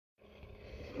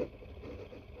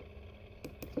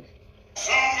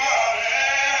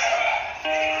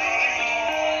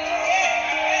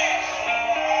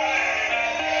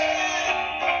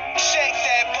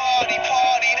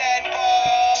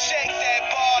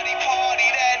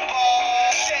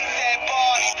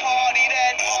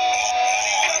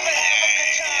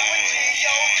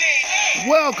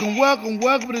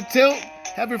Welcome to Tilt.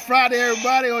 Happy Friday,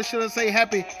 everybody, or should I say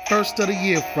happy first of the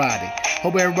year Friday.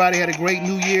 Hope everybody had a great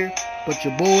new year, but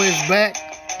your boy is back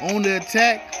on the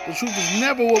attack. The truth is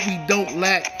never what we don't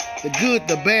lack. The good,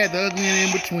 the bad, the ugly, and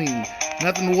in between.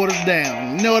 Nothing waters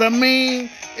down. You know what I mean?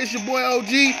 It's your boy OG,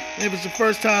 and if it's your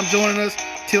first time joining us,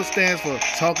 Tilt stands for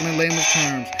Talking in Layman's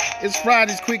Terms. It's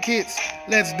Friday's Quick Hits.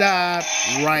 Let's dive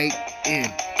right in.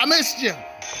 I missed you.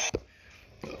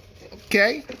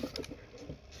 Okay.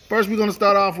 First, we're going to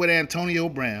start off with Antonio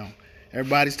Brown.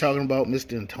 Everybody's talking about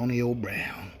Mr. Antonio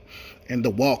Brown and the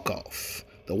walk-off.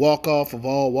 The walk-off of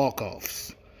all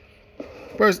walk-offs.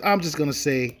 First, I'm just going to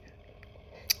say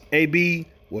AB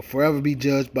will forever be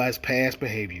judged by his past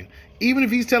behavior. Even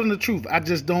if he's telling the truth, I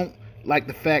just don't like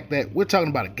the fact that we're talking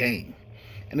about a game.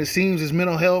 And it seems his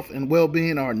mental health and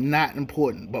well-being are not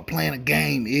important, but playing a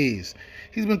game is.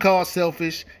 He's been called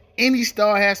selfish. Any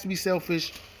star has to be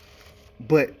selfish.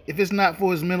 But if it's not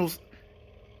for his mentals,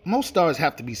 most stars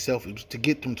have to be selfish to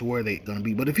get them to where they're going to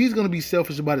be. But if he's going to be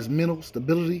selfish about his mental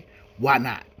stability, why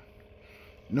not?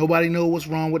 Nobody knows what's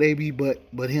wrong with AB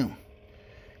but him.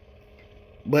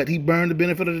 But he burned the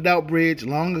benefit of the doubt bridge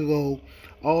long ago.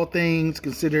 All things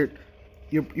considered,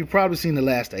 you've probably seen the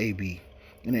last of AB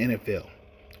in the NFL.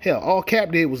 Hell, all Cap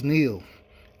did was kneel.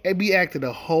 AB acted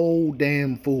a whole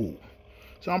damn fool.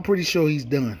 So I'm pretty sure he's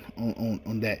done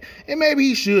on that. And maybe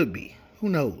he should be. Who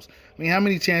knows? I mean, how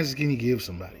many chances can you give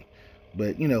somebody?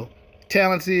 But,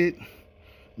 talented,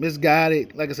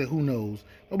 misguided, like I said, who knows?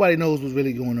 Nobody knows what's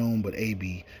really going on but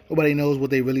AB. Nobody knows what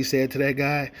they really said to that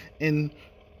guy. And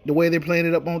the way they're playing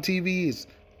it up on TV is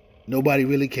nobody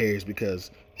really cares because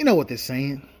you know what they're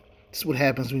saying. This is what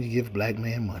happens when you give black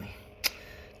man money.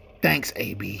 Thanks,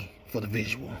 AB, for the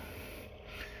visual.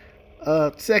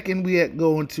 Second, we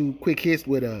go into quick hits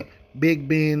with Big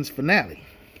Ben's finale.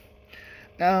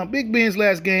 Now, Big Ben's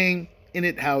last game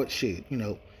ended how it should.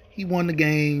 He won the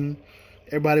game.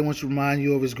 Everybody wants to remind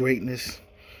you of his greatness.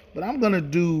 But I'm going to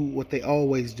do what they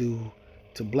always do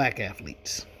to black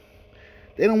athletes.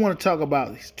 They don't want to talk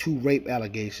about his 2 rape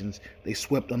allegations they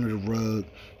swept under the rug.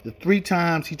 The 3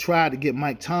 times he tried to get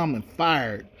Mike Tomlin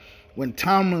fired when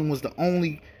Tomlin was the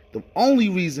only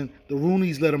reason the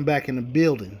Rooneys let him back in the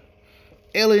building.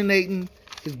 Alienating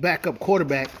his backup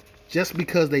quarterback just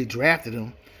because they drafted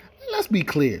him. Let's be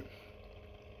clear.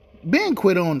 Ben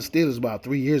quit on the Steelers about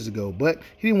 3 years ago, but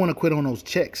he didn't want to quit on those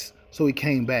checks, so he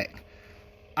came back.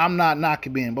 I'm not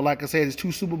knocking Ben, but like I said, his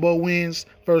 2 Super Bowl wins,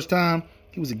 first time,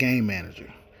 he was a game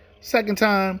manager. Second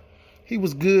time, he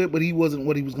was good, but he wasn't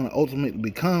what he was going to ultimately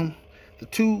become. The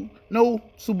 2 no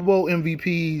Super Bowl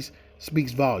MVPs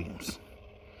speaks volumes.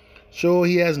 Sure,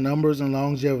 he has numbers and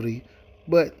longevity,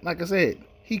 but like I said,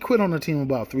 he quit on the team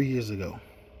about 3 years ago.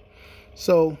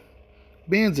 So,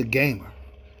 Ben's a gamer.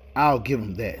 I'll give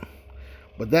him that.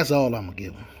 But that's all I'm going to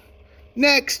give him.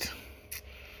 Next,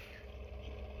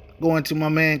 going to my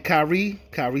man Kyrie.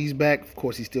 Kyrie's back. Of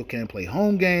course, he still can't play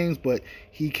home games, but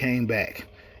he came back.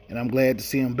 And I'm glad to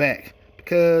see him back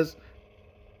because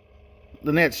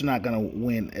the Nets are not going to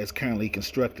win as currently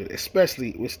constructed,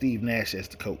 especially with Steve Nash as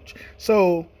the coach.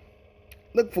 So,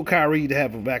 look for Kyrie to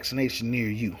have a vaccination near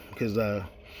you because,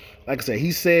 like I said,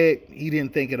 he said he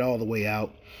didn't think it all the way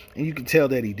out, and you can tell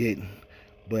that he didn't.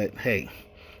 But, hey,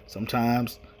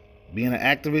 sometimes being an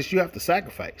activist, you have to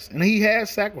sacrifice, and he has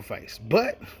sacrificed.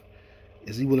 But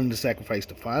is he willing to sacrifice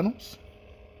the finals?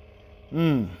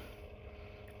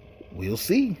 We'll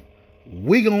see.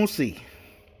 We're going to see.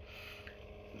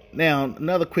 Now,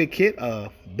 another quick hit,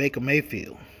 Baker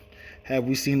Mayfield. Have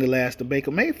we seen the last of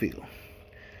Baker Mayfield?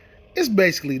 It's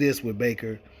basically this with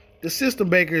Baker. The system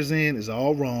Baker's in is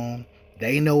all wrong.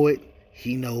 They know it.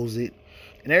 He knows it.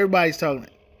 And everybody's talking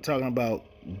about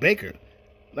Baker.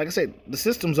 Like I said, the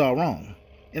system's all wrong.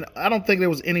 And I don't think there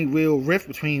was any real rift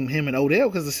between him and Odell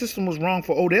because the system was wrong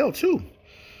for Odell too.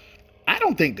 I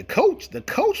don't think the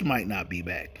coach might not be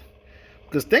back.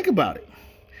 Because think about it.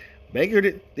 Baker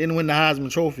didn't win the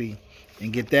Heisman Trophy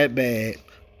and get that bad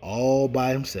all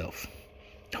by himself.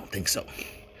 Don't think so.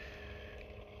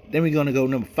 Then we're going to go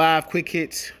number 5, quick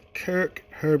hits. Kirk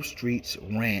Herbstreit's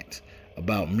rant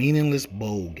about meaningless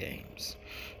bowl games.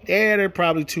 Yeah, there are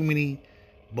probably too many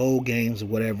bowl games or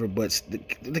whatever, but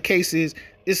the case is,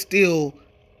 it's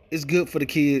good for the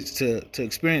kids to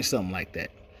experience something like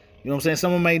that. You know what I'm saying?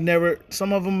 Some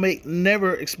of them may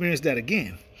never experience that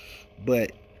again.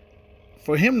 But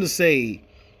for him to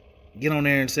get on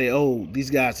there and say, oh, these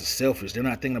guys are selfish. They're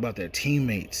not thinking about their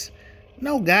teammates.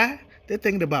 No, guy. They're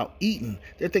thinking about eating.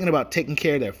 They're thinking about taking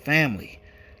care of their family.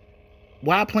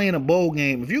 why playing a bowl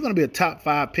game? If you're going to be a top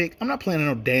 5 pick, I'm not playing in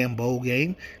no damn bowl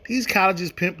game. These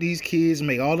colleges pimp these kids,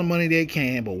 make all the money they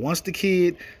can, but once the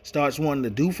kid starts wanting to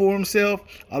do for himself,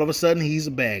 all of a sudden he's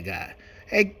a bad guy.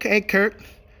 Hey Kirk,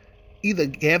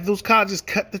 either have those colleges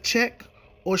cut the check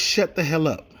or shut the hell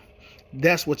up.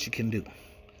 That's what you can do.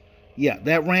 Yeah,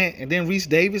 that rant, and then Reese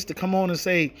Davis to come on and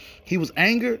say he was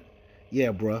angered.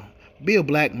 Yeah, bro, be a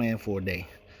black man for a day.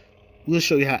 We'll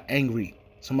show you how angry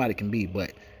somebody can be.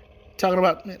 But talking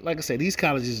about, like I said, these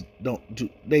colleges do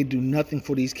nothing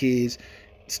for these kids.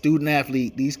 Student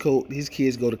athlete, these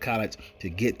kids go to college to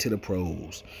get to the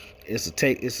pros.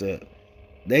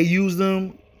 They use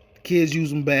them, kids use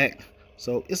them back.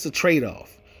 So it's a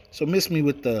trade-off. So miss me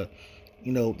with the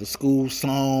school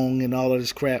song and all of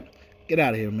this crap. Get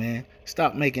out of here, man.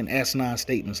 Stop making asinine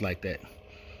statements like that.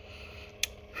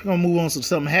 We're going to move on to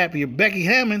something happier. Becky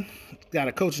Hammon got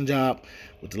a coaching job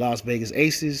with the Las Vegas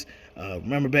Aces.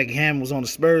 Remember, Becky Hammon was on the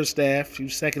Spurs staff. She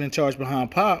was second in charge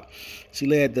behind Pop. She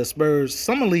led the Spurs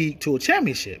Summer League to a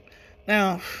championship.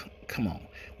 Now, come on.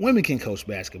 Women can coach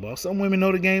basketball. Some women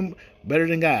know the game better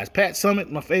than guys. Pat Summitt,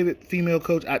 my favorite female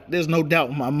coach, there's no doubt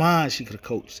in my mind she could have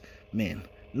coached men.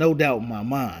 No doubt in my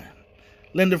mind.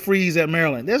 Linda Freeze at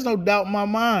Maryland. There's no doubt in my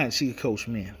mind she could coach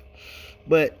men.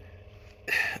 But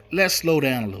let's slow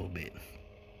down a little bit.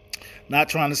 Not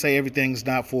trying to say everything's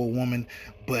not for a woman,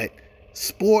 but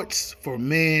sports for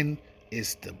men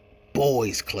is the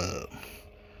boys' club.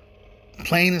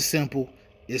 Plain and simple,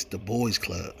 it's the boys'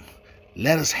 club.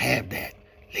 Let us have that.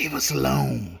 Leave us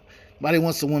alone. Nobody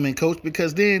wants a woman coach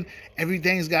because then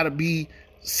everything's got to be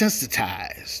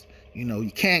sensitized.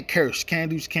 You can't curse, can't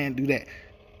do that.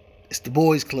 It's the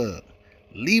boys' club.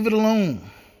 Leave it alone.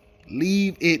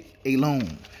 Leave it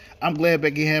alone. I'm glad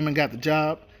Becky Hammon got the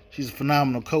job. She's a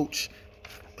phenomenal coach.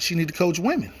 She need to coach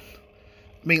women.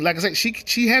 I mean, like I said,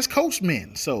 she has coached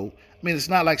men. So, I mean, it's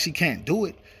not like she can't do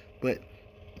it. But,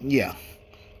 yeah.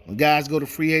 When guys go to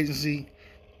free agency,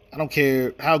 I don't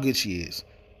care how good she is.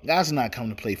 Guys are not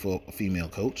coming to play for a female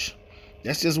coach.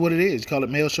 That's just what it is. You call it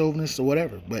male chauvinist or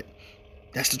whatever. But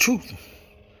that's the truth.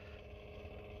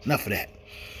 Enough of that.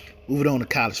 Moving on to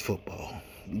college football.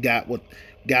 We got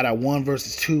our 1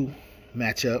 versus 2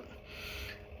 matchup.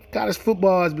 College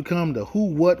football has become the who,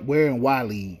 what, where, and why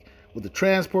league, with the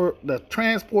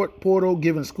transport portal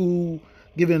giving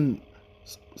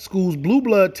schools blue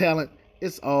blood talent.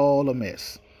 It's all a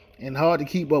mess and hard to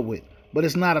keep up with, but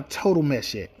it's not a total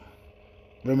mess yet.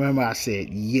 Remember, I said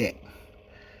yet.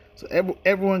 So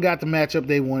everyone got the matchup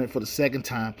they wanted for the second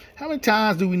time. How many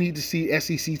times do we need to see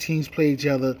SEC teams play each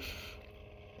other?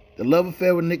 The love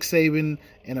affair with Nick Saban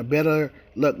and a better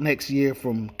luck next year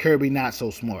from Kirby Not So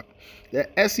Smart. The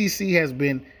SEC has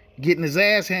been getting his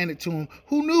ass handed to him.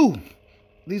 Who knew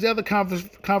these other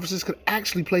conferences could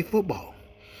actually play football?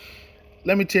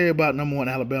 Let me tell you about number 1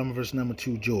 Alabama versus number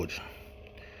 2 Georgia.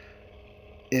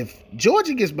 If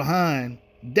Georgia gets behind,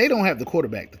 they don't have the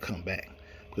quarterback to come back.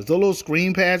 Because those little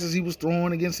screen passes he was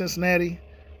throwing against Cincinnati,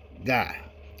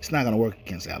 it's not going to work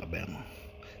against Alabama.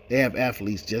 They have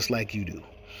athletes just like you do.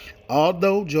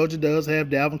 Although Georgia does have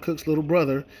Dalvin Cook's little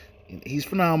brother, he's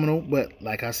phenomenal, but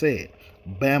like I said,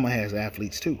 Bama has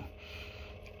athletes too.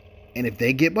 And if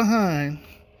they get behind,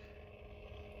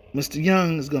 Mr.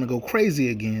 Young is going to go crazy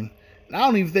again. And I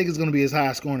don't even think it's going to be as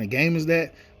high scoring a game as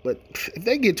that, but if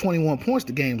they get 21 points,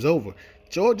 the game's over.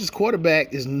 Georgia's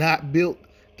quarterback is not built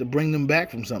to bring them back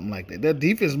from something like that. Their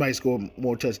defense might score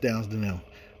more touchdowns than them.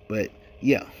 But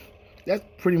yeah, that's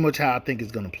pretty much how I think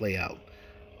it's going to play out.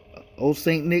 Old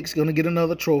St. Nick's going to get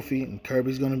another trophy, and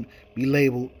Kirby's going to be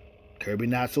labeled Kirby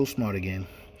Not So Smart again.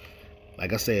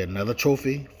 Like I said, another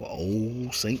trophy for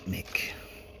old St. Nick.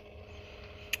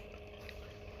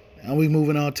 Now we're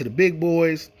moving on to the big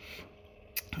boys.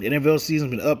 The NFL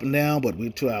season's been up and down, but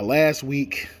we're to our last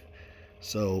week.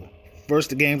 So first,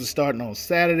 the games are starting on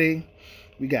Saturday.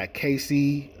 We got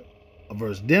KC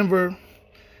versus Denver.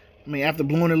 I mean, after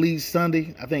blowing the lead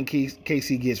Sunday, I think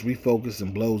KC gets refocused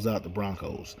and blows out the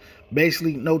Broncos.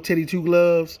 Basically, no Teddy Two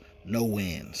Gloves, no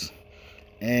wins.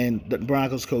 And the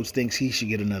Broncos coach thinks he should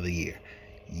get another year.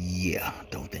 Yeah,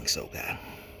 don't think so, guy.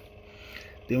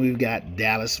 Then we've got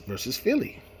Dallas versus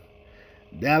Philly.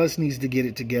 Dallas needs to get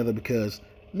it together because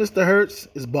Mr. Hurts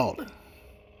is balling.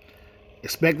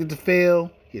 Expected to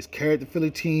fail, he has carried the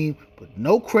Philly team with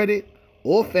no credit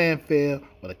or fanfare,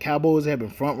 but the Cowboys have been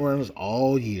front runners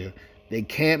all year. They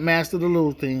can't master the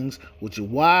little things, which is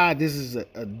why this is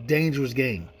a dangerous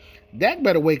game. Dak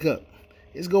better wake up.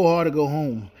 It's go hard or go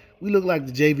home. We look like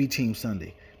the JV team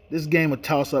Sunday. This game a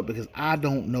toss-up because I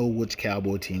don't know which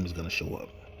Cowboy team is going to show up.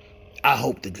 I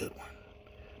hope the good one,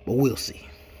 but we'll see.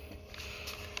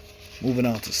 Moving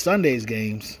on to Sunday's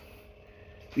games,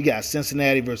 we got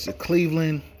Cincinnati versus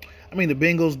Cleveland. The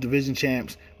Bengals, division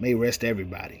champs, may rest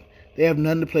everybody. They have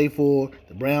nothing to play for.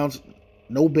 The Browns,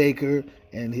 no Baker,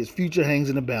 and his future hangs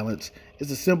in the balance.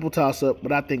 It's a simple toss-up,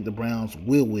 but I think the Browns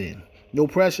will win. No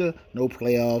pressure, no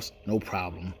playoffs, no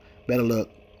problem. Better luck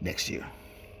next year.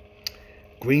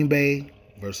 Green Bay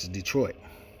versus Detroit.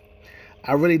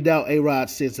 I really doubt A-Rod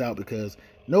sits out because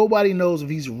nobody knows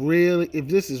if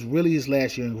this is really his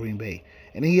last year in Green Bay.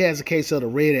 And he has a case of the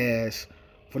red ass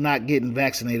for not getting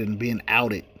vaccinated and being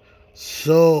outed.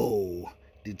 So,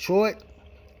 Detroit,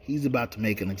 he's about to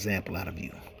make an example out of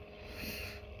you.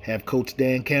 Have Coach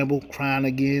Dan Campbell crying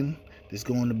again. It's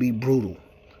going to be brutal.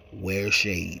 Wear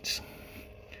shades.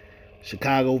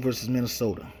 Chicago versus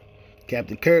Minnesota.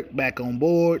 Captain Kirk back on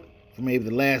board for maybe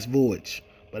the last voyage.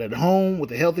 But at home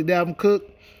with a healthy Dalvin Cook,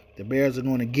 the Bears are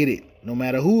going to get it no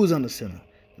matter who is under center.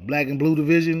 The black and blue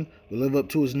division will live up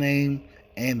to its name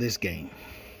and this game.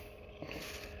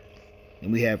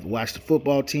 And we have Watch the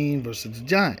Football Team versus the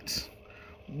Giants.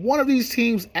 One of these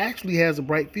teams actually has a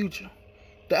bright future.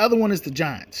 The other one is the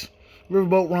Giants.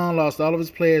 Riverboat Ron lost all of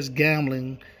his players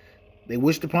gambling. They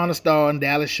wished upon a star and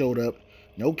Dallas showed up.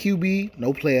 No QB,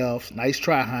 no playoffs. Nice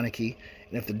try, Heineke.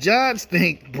 And if the Giants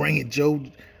think bringing Joe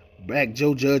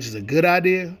Judge is a good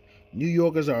idea, New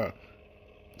Yorkers are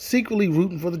secretly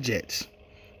rooting for the Jets.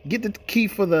 Get the key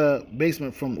for the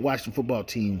basement from the Washington Football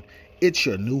Team. It's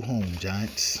your new home,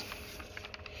 Giants.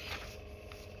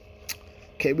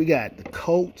 Okay, we got the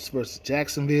Colts versus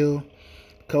Jacksonville.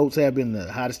 The Colts have been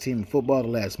the hottest team in football the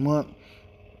last month,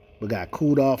 but got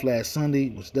cooled off last Sunday,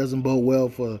 which doesn't bode well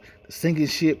for the sinking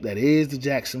ship that is the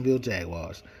Jacksonville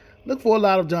Jaguars. Look for a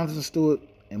lot of Jonathan Stewart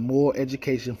and more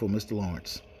education for Mr.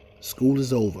 Lawrence. School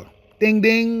is over. Ding,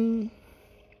 ding.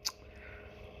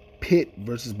 Pitt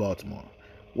versus Baltimore.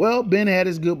 Well, Ben had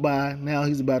his goodbye. Now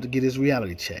he's about to get his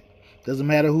reality check. Doesn't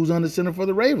matter who's under center for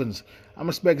the Ravens. I'm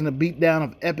expecting a beatdown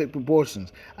of epic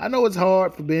proportions. I know it's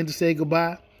hard for Ben to say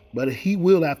goodbye, but he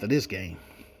will after this game.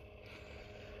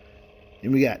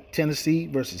 Then we got Tennessee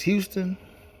versus Houston.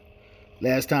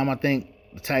 Last time I think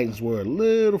the Titans were a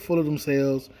little full of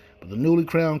themselves, but the newly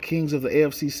crowned kings of the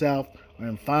AFC South are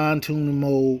in fine-tuning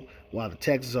mode while the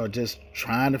Texans are just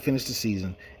trying to finish the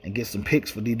season and get some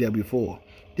picks for DW4.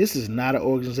 This is not an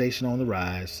organization on the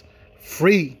rise.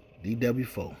 Free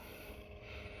DW4.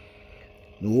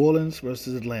 New Orleans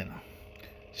versus Atlanta.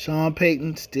 Sean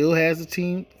Payton still has the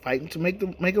team fighting to make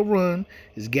a run.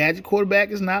 His gadget quarterback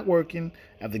is not working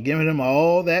after giving him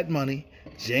all that money.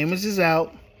 Jameis is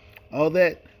out. All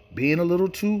that being a little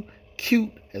too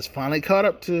cute has finally caught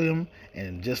up to him,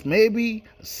 and just maybe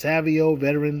a Savio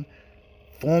veteran,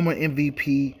 former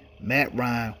MVP Matt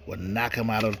Ryan will knock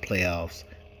him out of the playoffs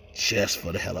just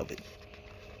for the hell of it.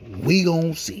 We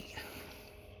gonna see.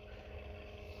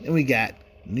 Then we got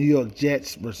New York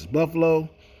Jets versus Buffalo.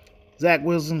 Zach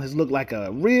Wilson has looked like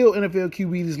a real NFL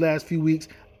QB these last few weeks.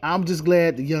 I'm just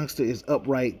glad the youngster is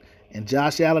upright, and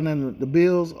Josh Allen and the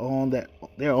Bills are on that.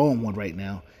 They're on one right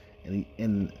now,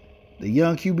 and the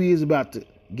young QB is about to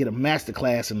get a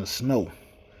masterclass in the snow.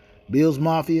 Bills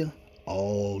Mafia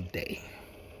all day.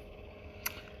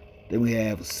 Then we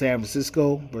have San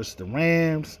Francisco versus the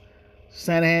Rams.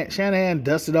 Shanahan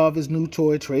dusted off his new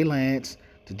toy, Trey Lance,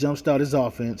 to jumpstart his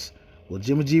offense. Will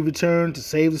Jimmy G return to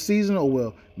save the season, or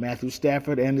will Matthew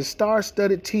Stafford and his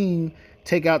star-studded team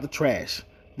take out the trash?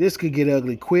 This could get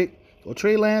ugly quick, or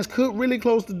Trey Lance could really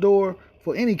close the door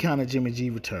for any kind of Jimmy G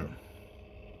return.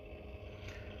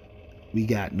 We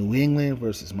got New England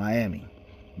versus Miami.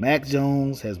 Mac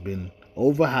Jones has been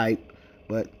overhyped,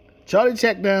 but Charlie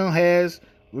Checkdown has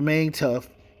remained tough.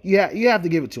 You have to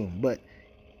give it to him, but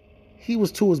he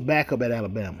was Tua's backup at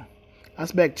Alabama. I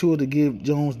expect Tua to give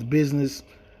Jones the business.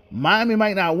 Miami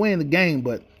might not win the game,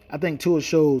 but I think Tua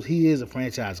shows he is a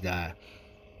franchise guy,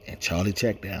 and Charlie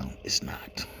Checkdown is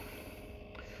not.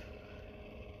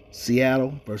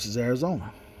 Seattle versus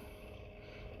Arizona.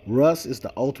 Russ is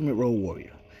the ultimate road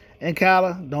warrior. And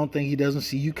Kyler, don't think he doesn't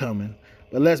see you coming.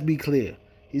 But let's be clear.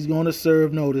 He's going to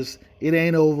serve notice. It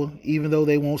ain't over, even though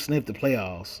they won't sniff the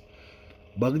playoffs.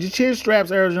 Buckle your chin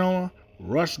straps, Arizona.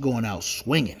 Russ going out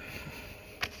swinging.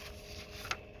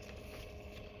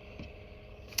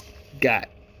 Got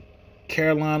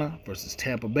Carolina versus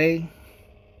Tampa Bay.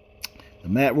 The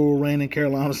Matt Rule reign in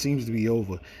Carolina seems to be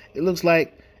over. It looks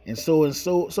like, and so is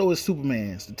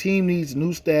Superman's. The team needs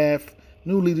new staff,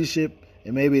 new leadership,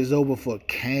 and maybe it's over for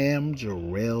Cam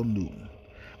Jarrell Newton.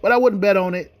 But I wouldn't bet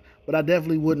on it. But I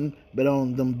definitely wouldn't bet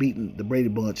on them beating the Brady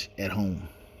Bunch at home.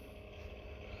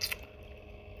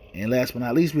 And last but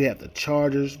not least, we have the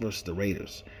Chargers versus the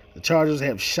Raiders. The Chargers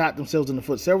have shot themselves in the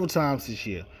foot several times this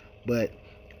year. but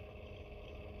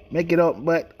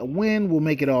a win will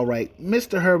make it all right.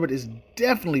 Mr. Herbert is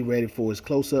definitely ready for his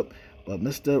close-up, but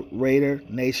Mr. Raider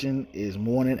Nation is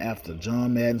mourning after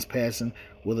John Madden's passing.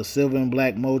 Will the silver and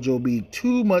black mojo be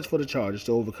too much for the Chargers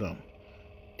to overcome?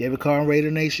 David Carr and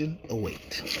Raider Nation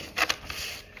await.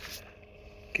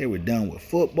 Okay, we're done with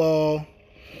football.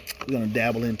 We're going to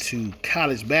dabble into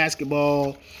college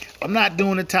basketball. I'm not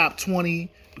doing the top 20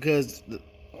 because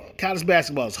college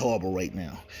basketball is horrible right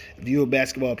now. If you're a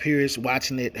basketball purist,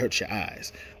 watching it hurts your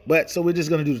eyes. So we're just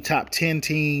going to do the top 10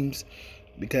 teams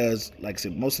because, like I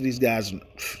said, most of these guys,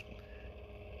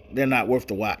 they're not worth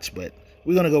the watch. But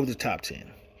we're going to go with the top 10.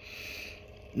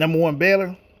 Number 1,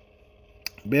 Baylor.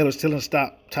 Baylor's still in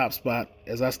the top spot.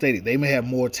 As I stated, they may have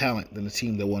more talent than the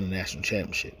team that won the national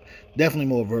championship. Definitely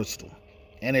more versatile.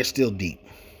 And they're still deep.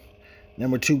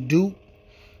 Number 2, Duke.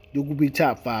 Duke will be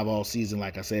top 5 all season,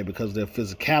 like I said, because of their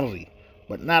physicality.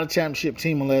 But not a championship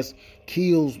team unless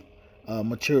Keels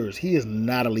matures. He is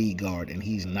not a lead guard, and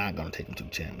he's not going to take them to the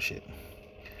championship.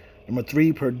 Number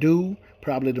 3, Purdue.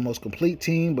 Probably the most complete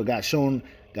team, but got in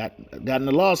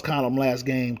the loss column last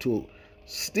game.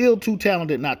 Still too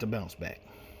talented not to bounce back.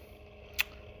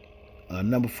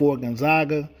 Number 4,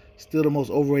 Gonzaga. Still the most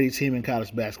overrated team in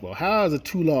college basketball. How is a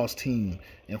 2-loss team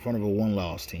in front of a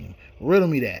 1-loss team? Riddle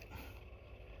me that.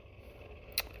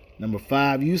 Number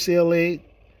 5, UCLA.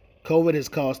 COVID has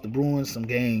cost the Bruins some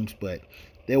games, but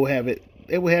they will have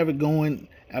it going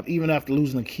even after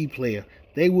losing a key player.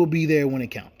 They will be there when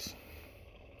it counts.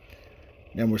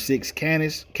 Number 6,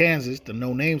 Kansas, the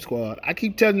no-name squad. I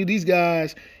keep telling you, these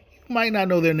guys, you might not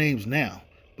know their names now,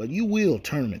 but you will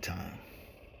tournament time.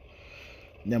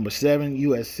 Number 7,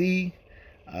 USC.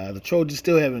 The Trojans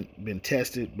still haven't been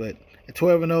tested, but at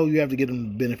 12-0, you have to give them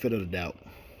the benefit of the doubt.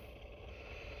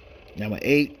 Number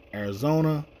 8,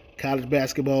 Arizona. College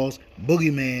basketball's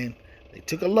boogeyman. They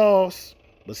took a loss,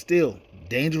 but still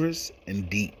dangerous and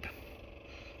deep.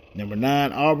 Number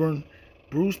 9, Auburn.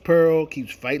 Bruce Pearl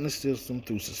keeps fighting the system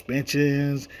through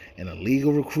suspensions and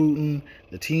illegal recruiting.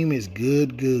 The team is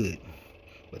good,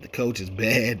 but the coach is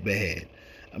bad.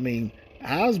 I mean,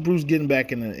 how's Bruce getting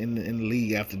back in the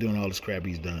league after doing all this crap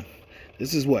he's done?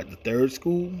 This is what, the 3rd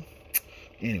school?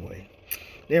 Anyway,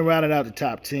 then rounded out the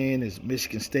top 10 is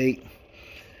Michigan State.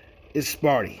 It's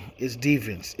Sparty. It's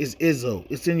defense. It's Izzo.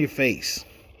 It's in your face.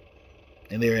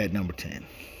 And they're at number 10.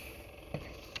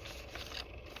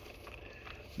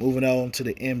 Moving on to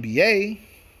the NBA.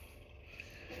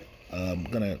 I'm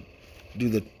going to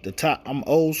do the top. I'm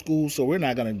old school, so we're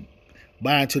not going to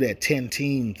buy into that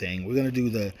 10-team thing. We're going to do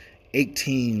the 8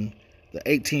 teams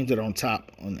that are on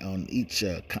top on each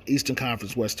Eastern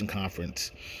Conference, Western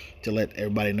Conference, to let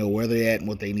everybody know where they're at and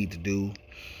what they need to do.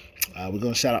 We're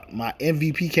going to shout out my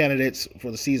MVP candidates for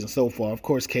the season so far. Of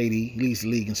course, KD leads the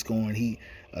league in scoring.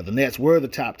 The Nets were the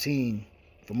top team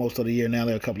for most of the year. Now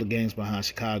they're a couple of games behind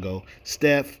Chicago.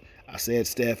 Steph, I said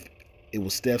Steph. It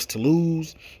was Steph's to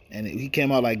lose, and he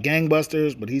came out like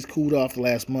gangbusters, but he's cooled off the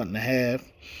last month and a half.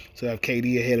 So I have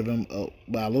KD ahead of him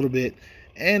by a little bit.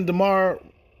 And DeMar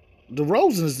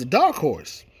DeRozan is the dark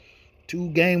horse. 2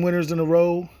 game winners in a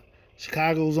row.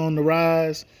 Chicago's on the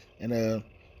rise, and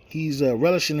he's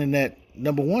relishing in that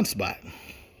number 1 spot.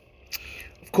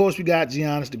 Of course, we got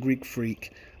Giannis, the Greek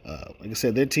Freak. Like I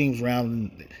said, their team's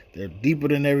rounding. They're deeper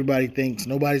than everybody thinks.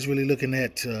 Nobody's really looking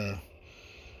at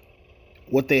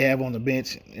what they have on the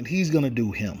bench, and he's going to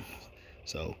do him.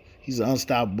 So he's an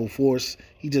unstoppable force.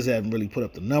 He just hasn't really put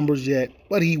up the numbers yet,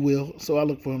 but he will. So I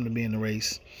look for him to be in the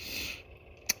race.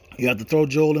 You have to throw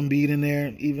Joel Embiid in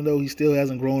there, even though he still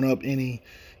hasn't grown up any.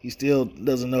 He still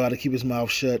doesn't know how to keep his mouth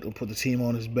shut or put the team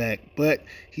on his back. But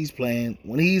he's playing.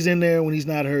 When he's in there, when he's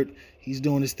not hurt, he's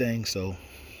doing his thing. So,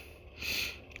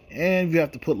 and you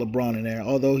have to put LeBron in there.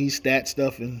 Although he's stat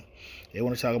stuffing, they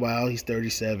want to talk about how he's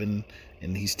 37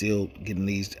 and he's still getting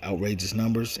these outrageous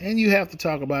numbers. And you have to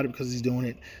talk about it because he's doing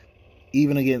it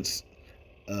even against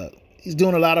he's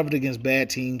doing a lot of it against bad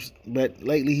teams. But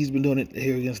lately he's been doing it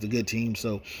here against the good teams.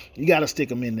 So you got to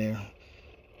stick him in there.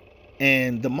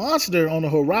 And the monster on the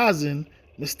horizon,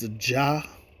 Mr. Ja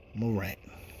Morant.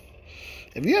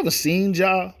 Have you ever seen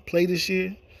Ja play this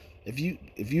year? If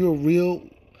you're a real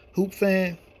hoop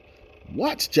fan,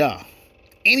 watch Ja.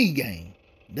 Any game.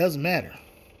 Doesn't matter.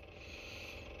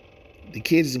 The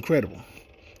kid is incredible.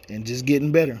 And just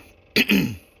getting better.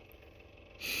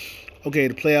 Okay,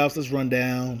 the playoffs, let's run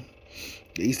down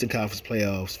the Eastern Conference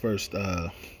playoffs first.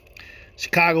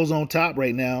 Chicago's on top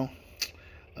right now.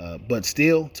 But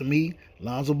still, to me,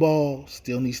 Lonzo Ball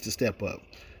still needs to step up.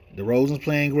 DeRozan's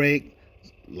playing great.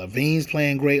 LaVine's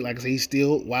playing great. Like I said, he's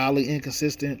still wildly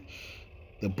inconsistent.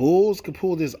 The Bulls could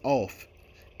pull this off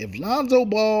If Lonzo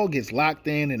Ball gets locked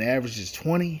in and averages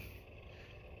 20,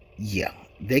 yeah,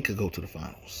 they could go to the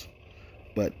finals.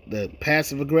 But the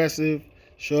passive-aggressive,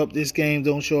 show up this game,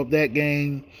 don't show up that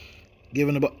game,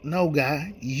 giving the ball. No,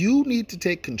 guy, you need to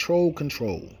take control.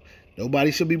 Nobody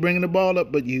should be bringing the ball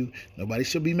up but you. Nobody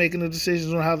should be making the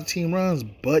decisions on how the team runs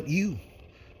but you.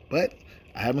 But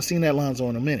I haven't seen that Lonzo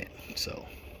in a minute. So,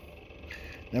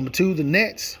 number 2, the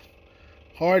Nets.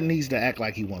 Harden needs to act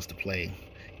like he wants to play.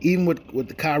 Even with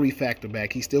the Kyrie factor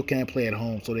back, he still can't play at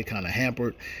home, so they kind of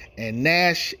hampered. And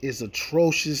Nash is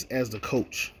atrocious as the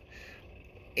coach.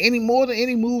 More than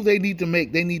any move they need to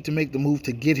make the move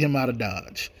to get him out of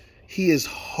Dodge. He is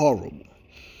horrible.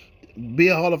 Be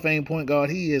a Hall of Fame point guard,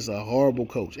 he is a horrible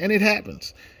coach. And it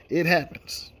happens.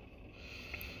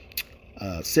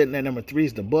 Sitting at number 3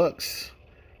 is the Bucks.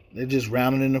 They're just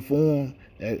rounding in the form.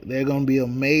 They're going to be a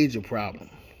major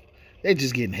problem. They're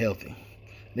just getting healthy.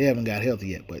 They haven't got healthy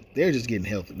yet, but they're just getting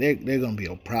healthy. They're going to be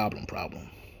a problem.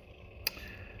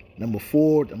 Number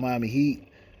 4, the Miami Heat.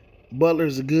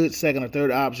 Butler's a good second or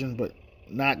third option, but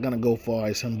not going to go far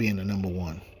as him being the number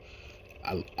 1.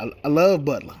 I love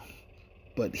Butler,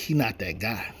 but he's not that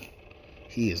guy.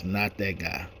 He is not that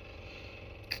guy.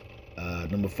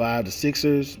 Number 5, the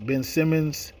Sixers. Ben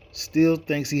Simmons still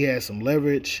thinks he has some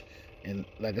leverage. And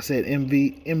like I said,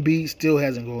 Embiid still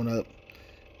hasn't grown up.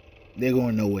 They're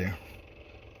going nowhere.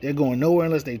 They're going nowhere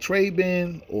unless they trade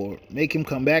Ben or make him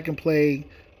come back and play.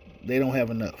 They don't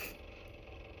have enough.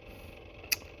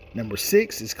 Number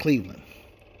 6 is Cleveland.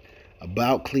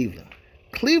 About Cleveland.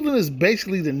 Cleveland is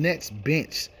basically the Nets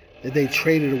bench that they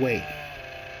traded away.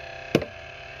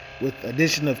 With the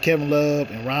addition of Kevin Love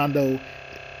and Rondo.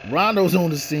 Rondo's on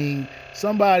the scene.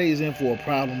 Somebody is in for a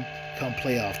problem come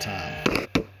playoff time.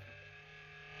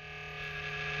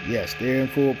 Yes, they're in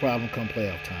for a problem come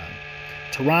playoff time.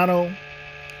 Toronto,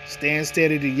 stand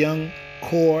steady. The young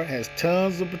core has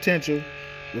tons of potential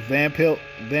with Van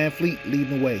Fleet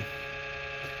leading the way.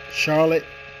 Charlotte,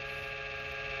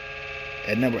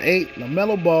 at number 8,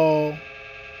 LaMelo Ball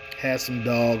has some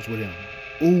dogs with him.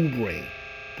 Oubre,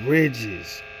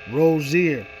 Bridges,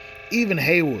 Rozier, even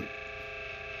Hayward.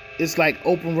 It's like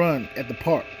open run at the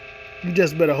park. You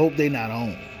just better hope they not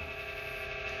on.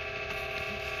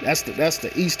 That's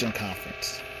the Eastern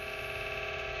Conference.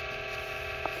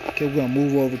 Okay, we're going to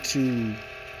move over to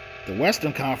the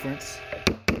Western Conference.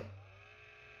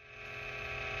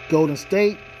 Golden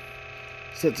State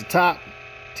sits atop.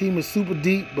 Team is super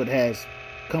deep, but has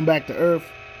come back to earth,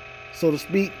 so to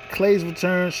speak. Clay's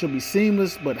return should be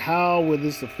seamless, but how will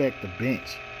this affect the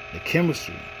bench? The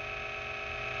chemistry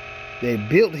they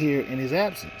built here in his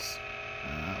absence.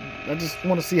 I just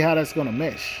want to see how that's going to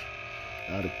mesh.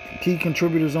 The key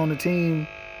contributors on the team.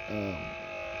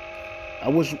 I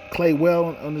wish Clay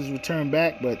well on his return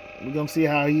back, but we're going to see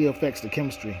how he affects the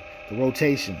chemistry, the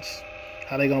rotations,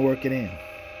 how they're going to work it in.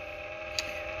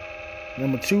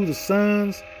 Number 2, the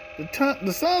Suns.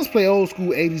 The Suns play old school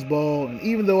 80s ball, and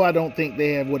even though I don't think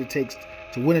they have what it takes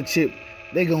to win a chip,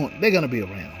 they're going to be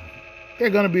around. They're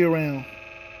going to be around.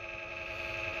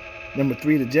 Number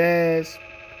 3, the Jazz.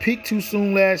 Peaked too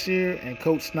soon last year, and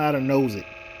Coach Snyder knows it.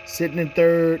 Sitting in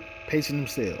 3rd, pacing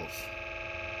themselves.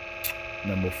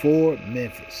 Number 4,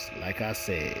 Memphis. Like I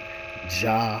said,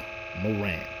 Ja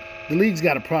Morant. The league's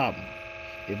got a problem.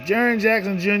 If Jaren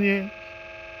Jackson Jr.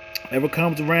 ever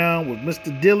comes around with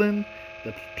Mr. Dillon,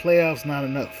 the playoffs not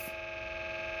enough.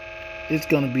 It's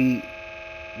going to be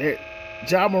there.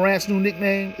 Ja Morant's new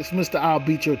nickname is Mr. I'll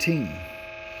Beat Your Team.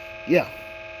 Yeah,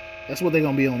 that's what they're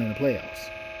going to be on in the playoffs.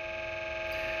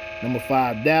 Number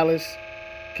 5, Dallas.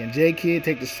 Can J-Kid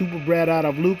take the super brat out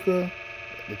of Luka?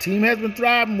 The team has been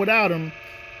thriving without him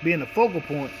being the focal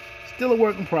point. Still a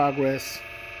work in progress.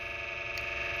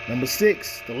 Number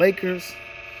 6, the Lakers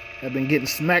have been getting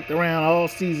smacked around all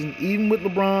season. Even with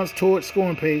LeBron's torrid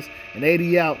scoring pace and AD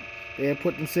out, they have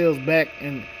put themselves back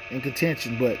in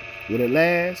contention. But will it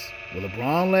last? Will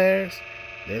LeBron last?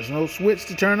 There's no switch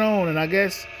to turn on, and I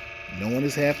guess no one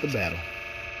is half the battle.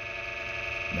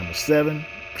 Number 7,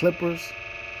 Clippers.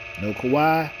 No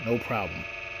Kawhi, no problem.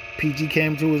 PG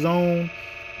came to his own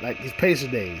like his Pacer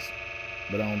days.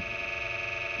 But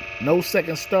no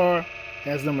second star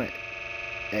has them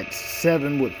at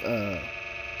 7 with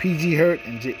PG hurt,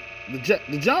 and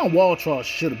the John Wall trade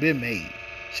should have been made.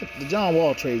 The John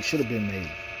Wall trade should have been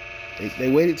made. They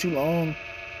waited too long,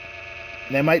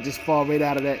 and they might just fall right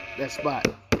out of that spot.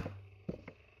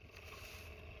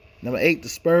 Number 8, the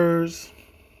Spurs.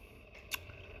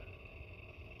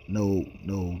 No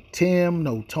Tim,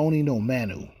 no Tony, no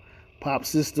Manu. Pop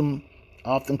system,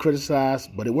 often criticized,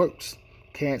 but it works.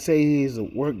 Can't say he's a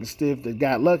working stiff that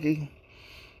got lucky.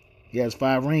 He has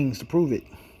 5 rings to prove it.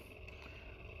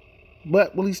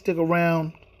 But will he stick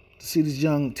around to see this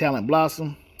young talent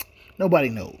blossom? Nobody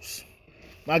knows.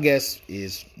 My guess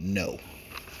is no.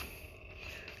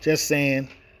 Just saying,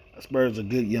 Spurs are a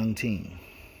good young team.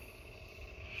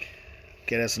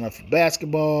 Okay, that's enough for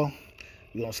basketball.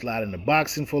 We're going to slide into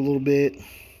boxing for a little bit.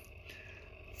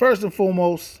 First and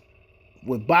foremost,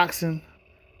 with boxing,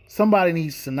 somebody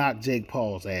needs to knock Jake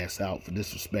Paul's ass out for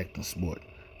disrespecting sport.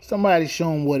 Somebody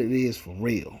show him what it is for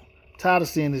real. Tired of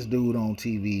seeing this dude on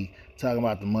TV talking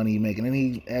about the money he's making, and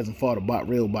he hasn't fought a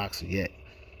real boxer yet.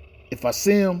 If I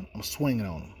see him, I'm swinging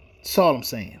on him. That's all I'm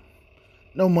saying.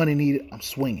 No money needed. I'm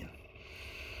swinging.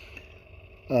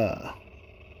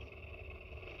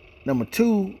 Number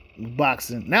two,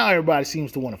 boxing. Now everybody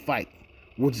seems to want to fight,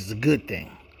 which is a good thing.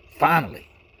 Finally,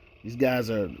 these guys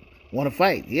want to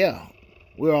fight. Yeah,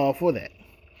 we're all for that.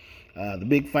 The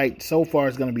big fight so far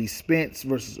is going to be Spence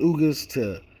versus Ugas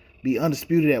to be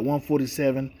undisputed at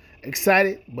 147.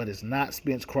 Excited, but it's not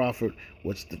Spence Crawford,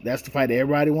 which that's the fight that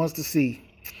everybody wants to see.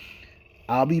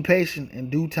 I'll be patient in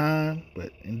due time,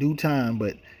 but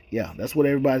yeah, that's what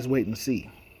everybody's waiting to see.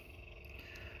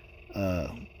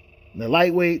 The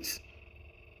lightweights,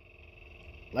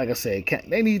 like I said,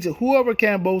 they need to, whoever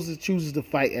Kambosos chooses to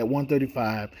fight at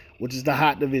 135, which is the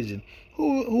hot division,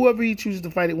 whoever he chooses to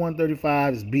fight at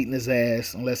 135 is beating his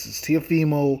ass, unless it's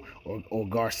Teofimo or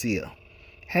Garcia.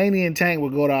 Haney and Tank will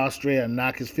go to Australia and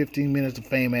knock his 15 minutes of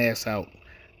fame ass out.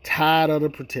 Tired of the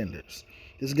pretenders.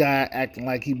 This guy acting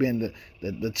like he been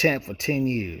the champ for 10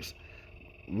 years.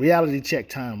 Reality check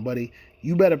time, buddy.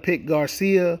 You better pick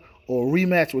Garcia or a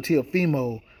rematch with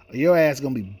Teofimo, or your ass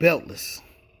gonna be beltless.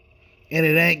 And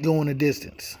it ain't going the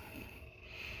distance.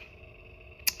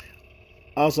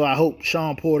 Also, I hope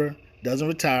Sean Porter doesn't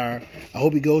retire. I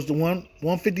hope he goes to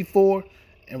 154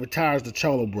 and retires the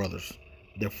Charlo brothers.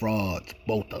 They're frauds,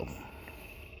 both of them.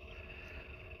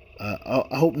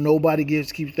 I hope nobody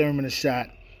gives Keith Thurman a shot.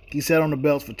 He sat on the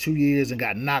belts for 2 years and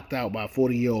got knocked out by a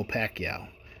 40-year-old Pacquiao.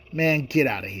 Man, get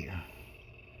out of here.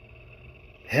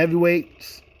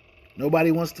 Heavyweights,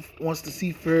 nobody wants to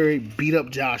see Fury beat up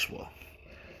Joshua.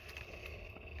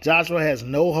 Joshua has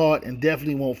no heart and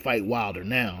definitely won't fight Wilder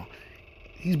now.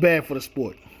 He's bad for the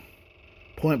sport.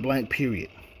 Point blank, period.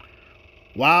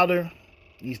 Wilder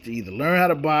needs to either learn how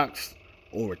to box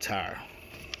or retire.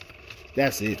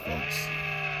 That's it, folks.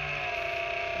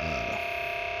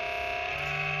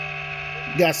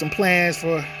 Got some plans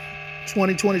for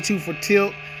 2022 for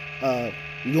Tilt. We're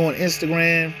going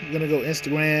Instagram. We're going to go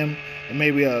Instagram and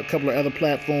maybe a couple of other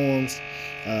platforms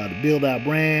to build our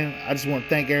brand. I just want to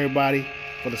thank everybody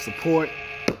for the support.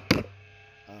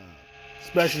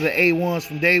 Especially the A1s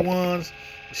from Day Ones.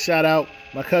 Shout out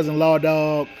my cousin Law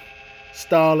Dog,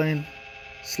 Starling,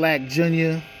 Slack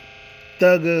Jr.,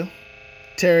 Thugger,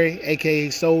 Terry, a.k.a.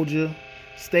 Soldier,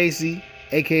 Stacy,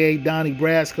 a.k.a. Donnie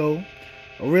Brasco,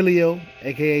 Aurelio,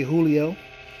 a.k.a. Julio,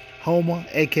 Homer,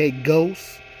 a.k.a.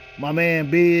 Ghost, my man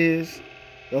Biz,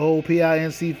 the whole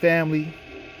PINC family,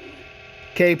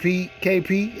 KP,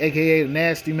 a.k.a. the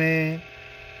Nasty Man,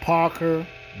 Parker,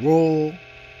 Roll,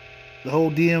 the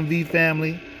whole DMV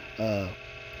family,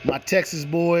 my Texas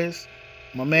boys,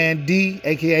 my man D,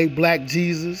 a.k.a. Black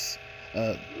Jesus,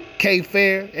 K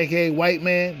Fair, a.k.a. White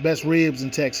Man, best ribs in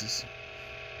Texas.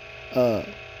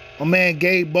 My man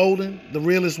Gabe Bolden, the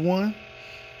realest one.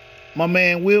 My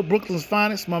man Will, Brooklyn's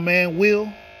finest, my man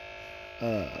Will.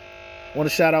 Want to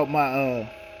shout out my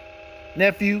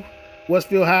nephew,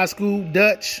 Westfield High School,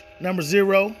 Dutch, number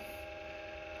 0.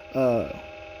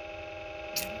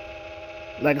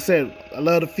 Like I said, I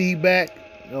love the feedback.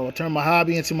 I turn my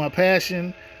hobby into my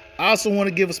passion. I also want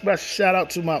to give a special shout out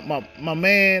to my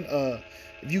man.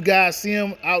 If you guys see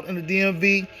him out in the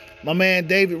DMV, my man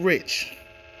David Rich.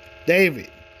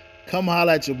 David, come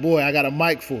holler at your boy. I got a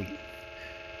mic for you.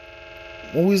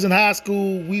 When we was in high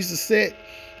school, we used to sit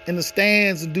in the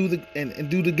stands and do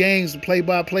the games,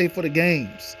 play-by-play for the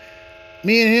games.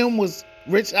 Me and him was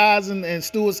Rich Eisen and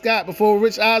Stuart Scott before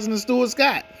Rich Eisen and Stuart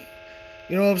Scott.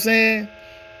 You know what I'm saying?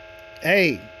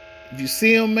 Hey, if you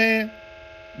see him, man,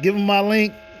 give him my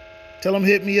link. Tell him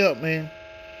hit me up, man.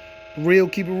 Real,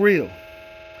 keep it real.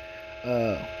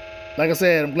 Like I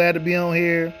said, I'm glad to be on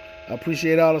here. I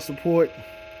appreciate all the support.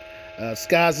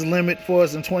 Sky's the limit for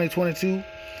us in 2022.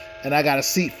 And I got a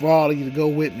seat for all of you to go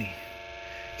with me.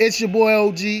 It's your boy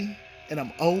OG, and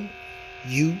I'm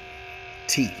O-U-T.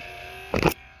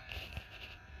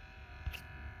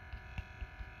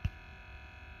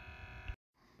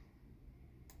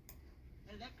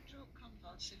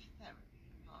 Electroconvulsive therapy,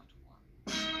 part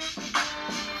 1.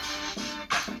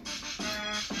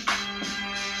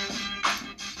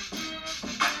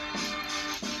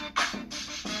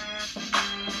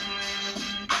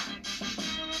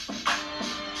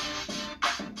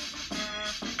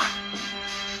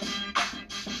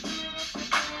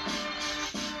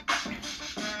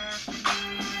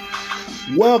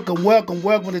 Welcome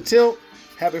to Tilt.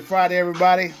 Happy Friday,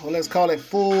 everybody. Or let's call it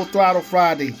Full Throttle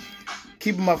Friday.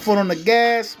 Keeping my foot on the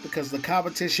gas because the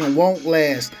competition won't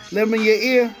last. Let me in your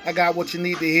ear. I got what you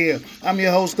need to hear. I'm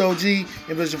your host, OG.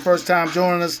 If it's your first time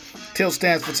joining us, Tilt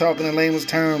stands for talking in layman's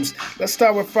terms. Let's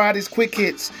start with Friday's quick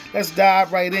hits. Let's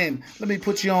dive right in. Let me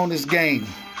put you on this game.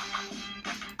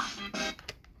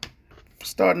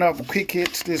 Starting off with quick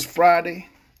hits this Friday.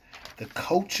 The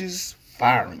coaches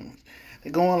firing.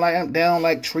 They're going down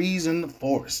like trees in the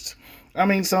forest. I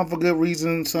mean, some for good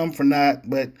reason, some for not,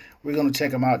 but we're going to check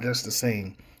them out just the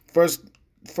same. First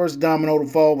domino to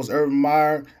fall was Urban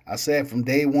Meyer. I said from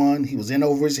day one, he was in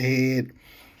over his head.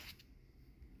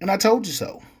 And I told you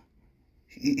so.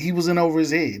 He was in over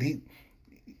his head. He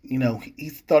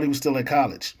thought he was still at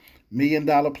college. $1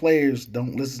 million players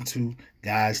don't listen to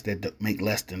guys that make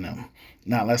less than them.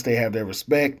 Not unless they have their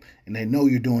respect and they know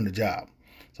you're doing the job.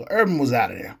 So Urban was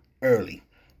out of there early.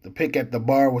 The pick at the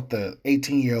bar with the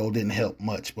 18-year-old didn't help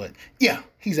much, but yeah,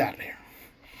 he's out of there.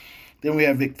 Then we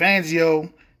have Vic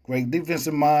Fangio, great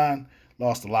defensive mind,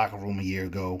 lost the locker room a year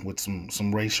ago with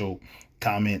some racial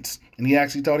comments, and he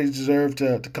actually thought he deserved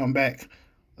to come back.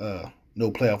 No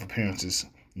playoff appearances,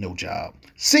 no job.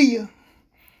 See ya.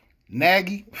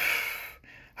 Nagy,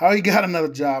 how he got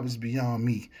another job is beyond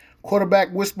me.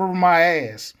 Quarterback whisperer my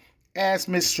ass. Ask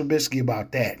Miss Trubisky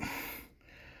about that.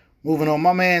 Moving on,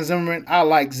 my man Zimmerman. I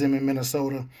like Zim in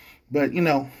Minnesota, but,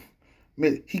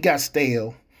 he got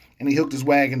stale, and he hooked his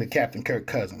wagon to Captain Kirk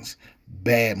Cousins.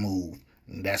 Bad move,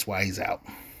 and that's why he's out.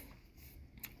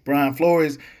 Brian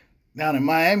Flores down in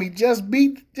Miami just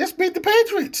beat the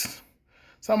Patriots.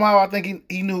 Somehow I think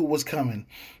he knew it was coming.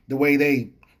 The way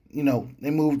they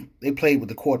played with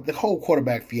the whole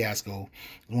quarterback fiasco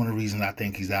is one of the reasons I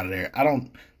think he's out of there. I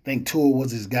don't think Tua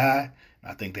was his guy.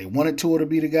 I think they wanted Tua to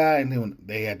be the guy, and then when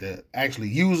they had to actually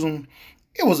use him,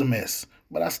 it was a mess.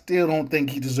 But I still don't think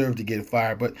he deserved to get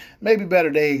fired. But maybe better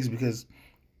days, because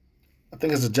I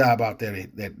think there's a job out there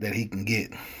that he can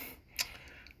get.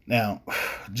 Now,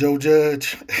 Joe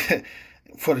Judge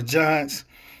for the Giants.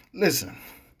 Listen,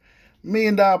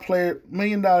 $1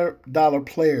 million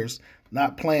players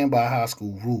not playing by high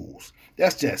school rules.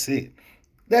 That's just it.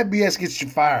 That BS gets you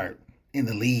fired in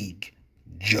the league,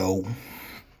 Joe.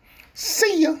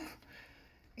 See ya.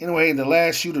 Anyway, the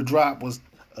last shoe to drop was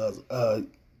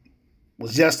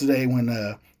yesterday when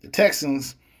the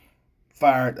Texans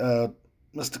fired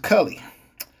Mr. Culley.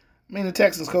 I mean, the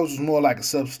Texans coach was more like a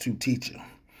substitute teacher.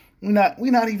 We're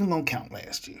not even gonna count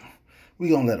last year.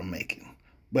 We're gonna let him make it.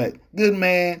 But good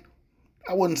man,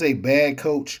 I wouldn't say bad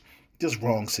coach, just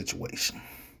wrong situation.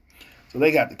 So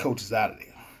they got the coaches out of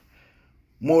there.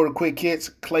 More of the quick hits.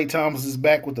 Klay Thomas is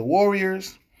back with the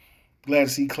Warriors. Glad to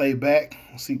see Klay back.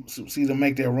 See them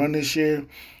make their run this year.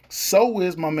 So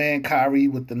is my man Kyrie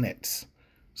with the Nets.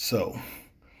 So,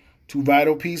 two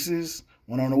vital pieces.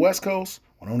 One on the West Coast,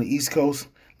 one on the East Coast.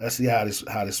 Let's see how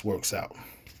this works out.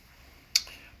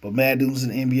 But mad news in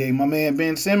the NBA. My man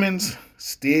Ben Simmons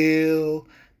still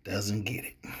doesn't get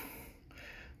it.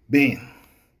 Ben,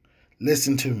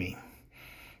 listen to me.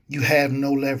 You have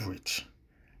no leverage.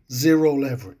 Zero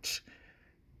leverage.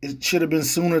 It should have been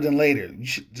sooner than later. You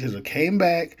should have came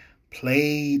back,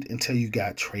 played until you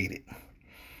got traded.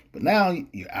 But now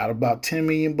you're out about $10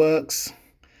 million.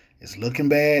 It's looking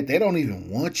bad. They don't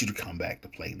even want you to come back to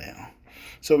play now.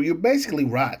 So you're basically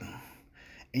rotten.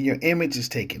 And your image is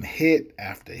taking hit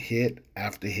after hit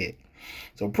after hit.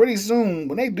 So pretty soon,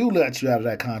 when they do let you out of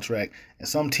that contract and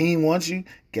some team wants you,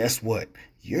 guess what?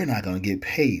 You're not going to get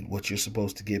paid what you're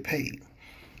supposed to get paid.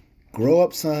 Grow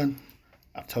up, son.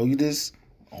 I've told you this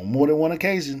on more than one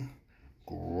occasion.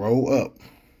 Grow up.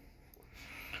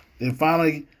 Then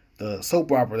finally, the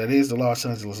soap opera that is the Los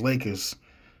Angeles Lakers.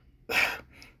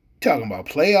 Talking about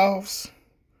playoffs.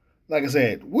 Like I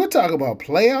said, we're talking about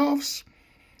playoffs.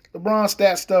 LeBron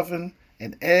stat stuffing,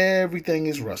 and everything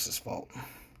is Russ's fault.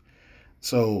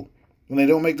 So, when they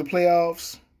don't make the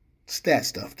playoffs, stat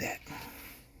stuff that.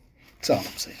 That's all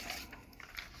I'm saying.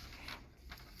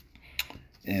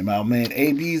 And my man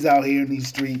AB's out here in these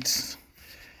streets.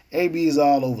 AB is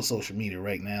all over social media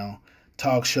right now.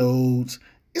 Talk shows.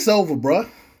 It's over, bruh.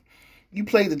 You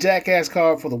played the jackass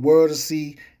card for the world to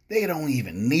see. They don't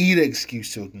even need an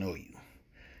excuse to ignore you.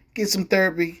 Get some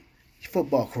therapy. Your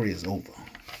football career is over.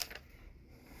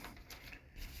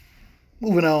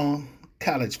 Moving on.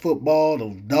 College football.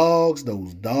 Those dogs.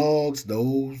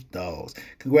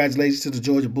 Congratulations to the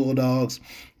Georgia Bulldogs.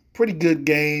 Pretty good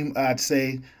game, I'd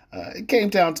say. It came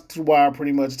down to the wire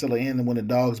pretty much till the end when the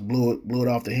Dogs blew it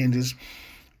off the hinges.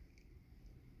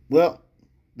 Well,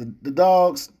 the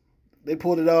Dogs, they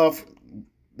pulled it off.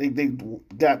 They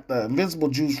got the invincible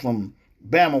juice from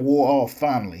Bama wore off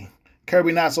finally.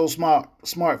 Kirby, not so smart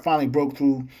finally broke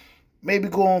through. Maybe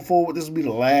going forward, this will be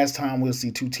the last time we'll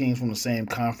see two teams from the same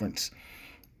conference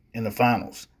in the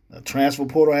finals. The transfer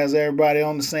portal has everybody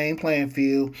on the same playing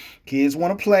field. Kids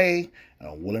want to play and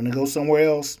are willing to go somewhere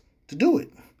else to do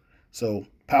it. So,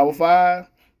 Power 5,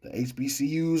 the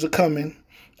HBCUs are coming,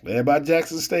 led by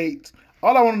Jackson State.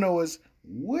 All I want to know is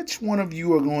which one of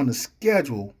you are going to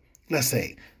schedule, let's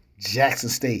say, Jackson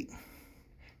State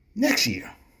next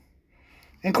year?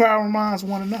 Inquiring minds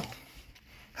want to know.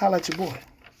 Holla at your boy.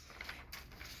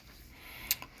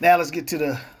 Now let's get to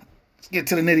the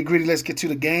nitty gritty. Let's get to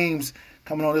the games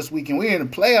coming on this weekend. We're in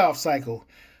the playoff cycle.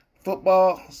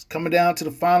 Football is coming down to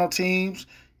the final teams.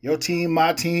 Your team,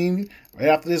 my team. Right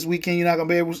after this weekend,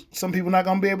 some people not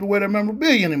gonna be able to wear their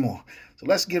memorabilia anymore. So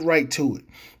let's get right to it.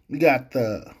 We got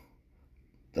the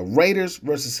Raiders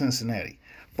versus Cincinnati.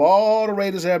 For all the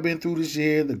Raiders have been through this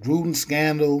year, the Gruden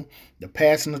scandal, the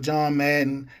passing of John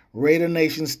Madden, Raider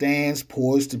Nation stands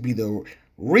poised to be the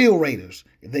real Raiders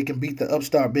if they can beat the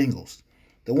upstart Bengals.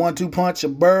 The 1-2 punch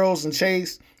of Burrows and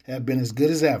Chase have been as good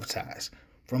as advertised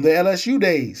from the LSU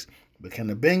days, but can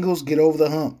the Bengals get over the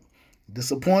hump?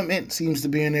 Disappointment seems to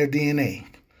be in their DNA.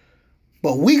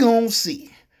 But we gonna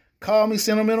see. Call me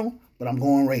sentimental, but I'm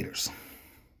going Raiders.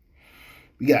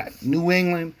 We got New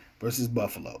England versus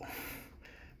Buffalo.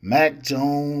 Mac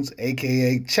Jones,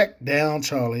 a.k.a. Check Down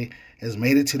Charlie, has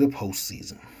made it to the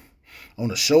postseason. On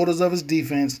the shoulders of his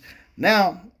defense,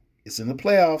 now it's in the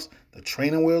playoffs, the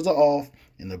training wheels are off,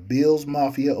 and the Bills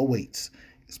Mafia awaits.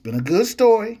 It's been a good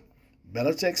story.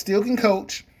 Belichick still can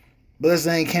coach, but this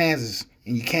ain't Kansas,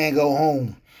 and you can't go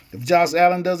home. If Josh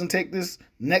Allen doesn't take this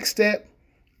next step,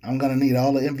 I'm going to need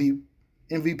all the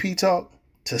MVP talk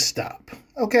to stop.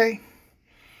 Okay?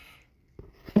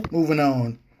 Moving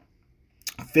on.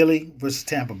 Philly versus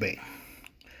Tampa Bay.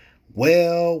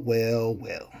 Well.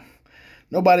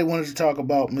 Nobody wanted to talk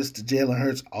about Mr. Jalen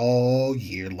Hurts all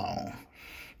year long.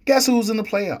 Guess who's in the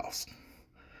playoffs?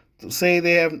 To say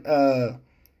they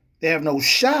have no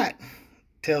shot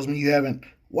tells me you haven't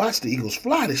watched the Eagles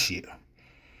fly this year.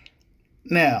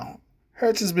 Now,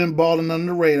 Hurts has been balling under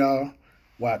the radar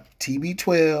while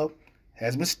TB12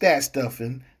 has been stat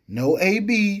stuffing. No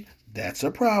AB, that's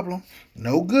a problem.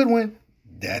 No Goodwin,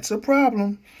 that's a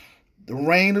problem. The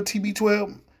reign of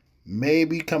TB12 may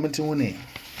be coming to an end.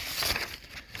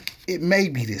 It may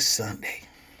be this Sunday.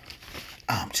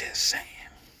 I'm just saying.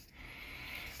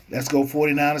 Let's go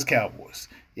 49ers Cowboys.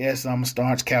 Yes, I'm a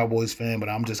staunch Cowboys fan, but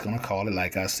I'm just going to call it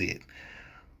like I said.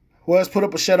 Who has put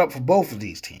up a shut-up for both of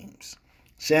these teams?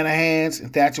 Shanahan's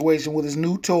infatuation with his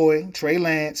new toy, Trey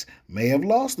Lance, may have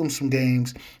lost them some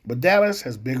games, but Dallas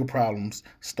has bigger problems.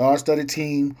 Star-studded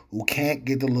team who can't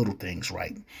get the little things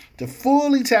right. To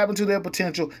fully tap into their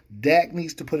potential, Dak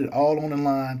needs to put it all on the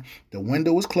line. The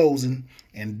window is closing,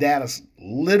 and Dallas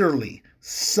literally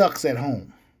sucks at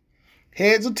home.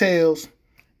 Heads or tails,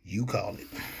 you call it.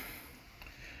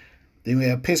 Then we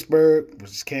have Pittsburgh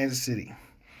versus Kansas City.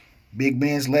 Big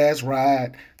Ben's last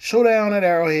ride, showdown at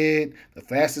Arrowhead, the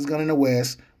fastest gun in the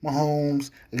West,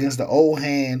 Mahomes against the old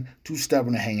hand, too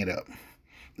stubborn to hang it up.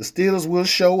 The Steelers will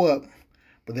show up,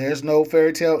 but there's no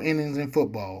fairy tale endings in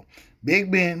football. Big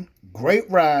Ben,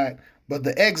 great ride, but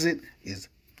the exit is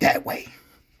that way.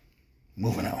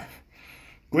 Moving on.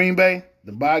 Green Bay,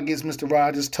 the bye gets Mr.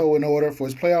 Rodgers' toe in order for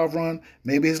his playoff run,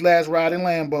 maybe his last ride in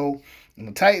Lambeau. And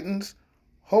the Titans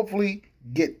hopefully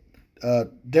get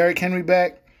Derrick Henry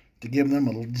back to give them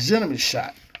a legitimate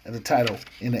shot at the title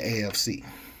in the AFC.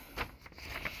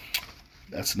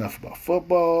 That's enough about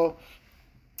football.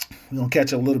 We're going to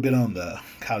catch up a little bit on the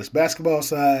college basketball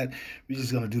side. We're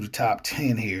just going to do the top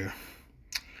 10 here.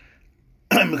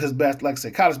 Because, like I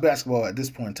said, college basketball at this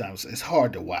point in time is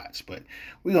hard to watch. But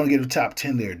we're going to get the top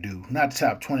 10 there, dude. Not the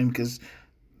top 20 because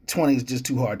 20 is just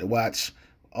too hard to watch.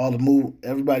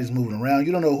 Everybody's moving around.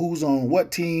 You don't know who's on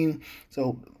what team.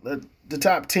 So the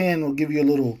top 10 will give you a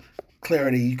little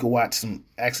clarity. You can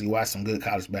actually watch some good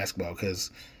college basketball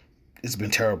because it's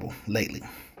been terrible lately.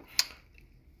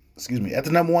 At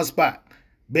the number 1 spot,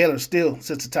 Baylor still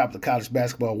sits atop the college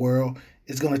basketball world.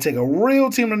 It's going to take a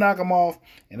real team to knock them off.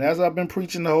 And as I've been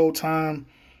preaching the whole time,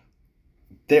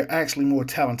 they're actually more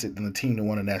talented than the team that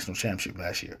won the national championship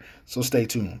last year. So stay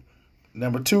tuned.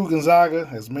 Number 2, Gonzaga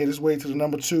has made its way to the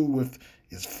number 2 with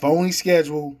its phony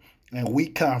schedule and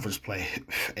weak conference play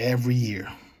every year.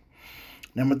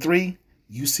 Number 3,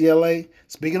 UCLA.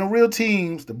 Speaking of real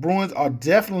teams, the Bruins are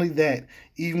definitely that,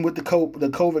 even with the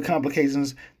COVID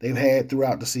complications they've had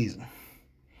throughout the season.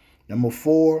 Number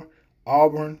 4,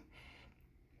 Auburn.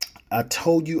 I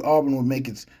told you Auburn would make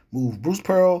its move. Bruce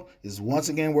Pearl is once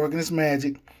again working his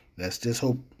magic. Let's just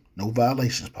hope No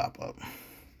violations pop up.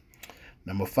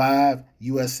 Number 5,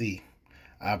 USC.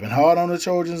 I've been hard on the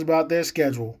Trojans about their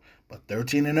schedule, but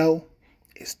 13-0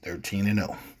 is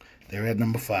 13-0. They're at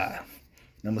number 5.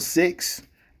 Number 6,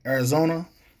 Arizona.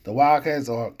 The Wildcats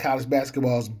are college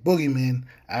basketball's boogeymen.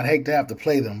 I'd hate to have to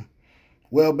play them.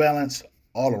 Well balanced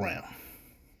all around.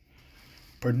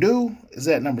 Purdue is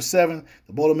at number 7.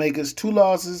 The Boilermakers, 2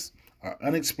 losses are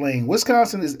unexplained.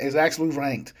 Wisconsin is actually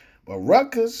ranked, but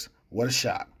Rutgers, what a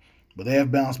shock. But they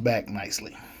have bounced back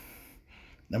nicely.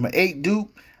 Number 8, Duke.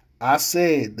 I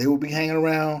said they will be hanging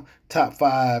around top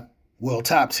 5,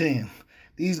 top 10.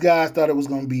 These guys thought it was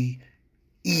going to be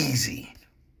easy.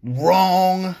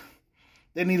 Wrong.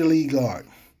 They need a lead guard.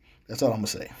 That's all I'm going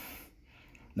to say.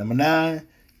 Number 9,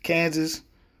 Kansas.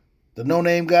 The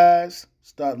no-name guys,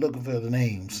 start looking for the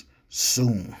names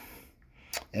soon.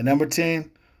 And number 10,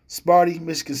 Sparty,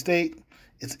 Michigan State.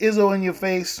 It's Izzo in your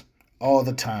face all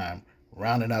the time,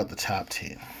 rounding out the top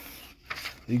 10.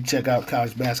 You can check out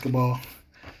college basketball.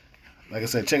 Like I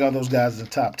said, check out those guys in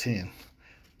the top 10.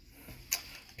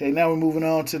 Okay, now we're moving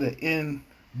on to the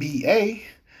NBA.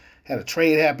 Had a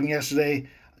trade happen yesterday.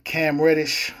 Cam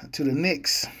Reddish to the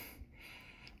Knicks.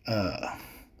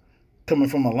 Coming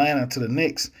from Atlanta to the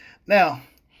Knicks. Now,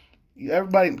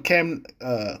 everybody, Cam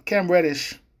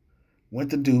Reddish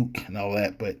went to Duke and all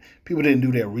that, but people didn't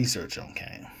do their research on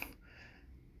Cam.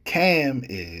 Cam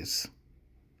is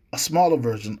a smaller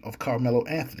version of Carmelo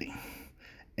Anthony.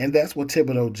 And that's what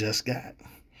Thibodeau just got.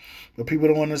 But people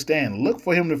don't understand. Look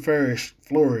for him to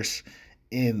flourish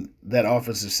in that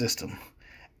offensive system.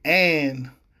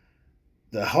 And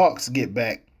the Hawks get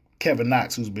back Kevin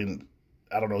Knox, who's been,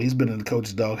 he's been in the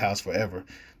coach's doghouse forever.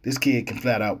 This kid can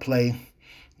flat out play.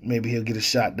 Maybe he'll get a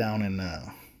shot down in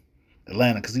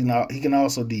Atlanta because he can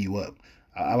also D you up.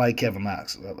 I like Kevin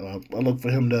Knox. I look for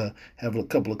him to have a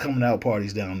couple of coming out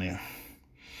parties down there.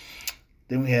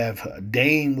 Then we have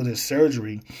Dame with his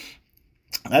surgery.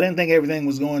 I didn't think everything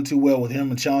was going too well with him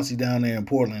and Chauncey down there in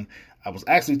Portland. I was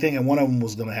actually thinking one of them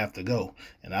was going to have to go.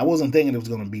 And I wasn't thinking it was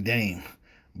going to be Dame.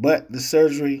 But the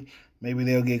surgery, maybe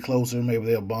they'll get closer. Maybe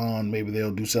they'll bond. Maybe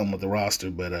they'll do something with the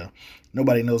roster. But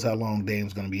nobody knows how long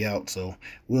Dame's going to be out. So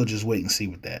we'll just wait and see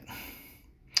with that.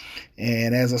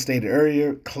 And as I stated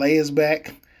earlier, Clay is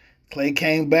back. Clay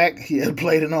came back. He had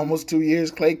played in almost 2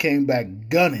 years. Clay came back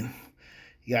gunning.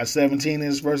 He got 17 in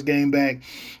his first game back.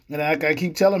 And I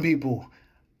keep telling people,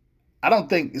 I don't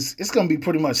think it's going to be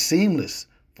pretty much seamless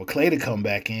for Clay to come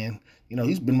back in. You know,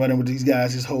 he's been running with these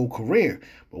guys his whole career.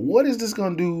 But what is this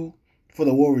going to do for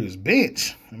the Warriors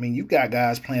bench? I mean, you got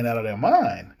guys playing out of their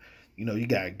mind. You know, you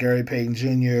got Gary Payton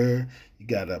Jr., you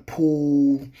got a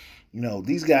Poole. You know,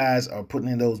 these guys are putting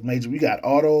in those major. We got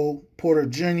Otto Porter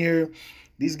Jr.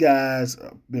 These guys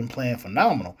have been playing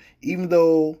phenomenal. Even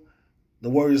though the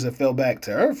Warriors have fell back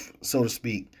to earth, so to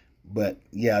speak. But,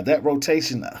 yeah, that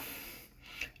rotation,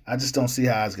 I just don't see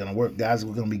how it's going to work. Guys are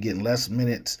going to be getting less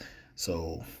minutes.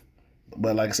 So,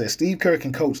 but like I said, Steve Kerr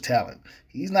can coach talent.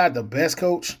 He's not the best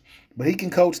coach, but he can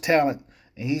coach talent,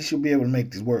 and he should be able to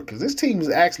make this work. Because this team is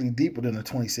actually deeper than the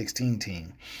 2016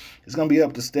 team. It's going to be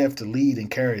up to Steph to lead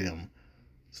and carry them.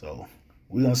 So,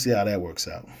 we're going to see how that works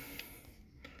out.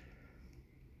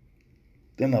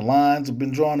 Then the lines have been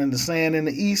drawn in the sand in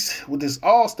the East with this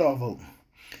all-star vote.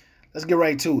 Let's get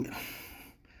right to it.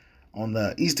 On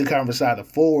the Eastern Conference side, the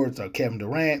forwards are Kevin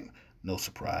Durant, no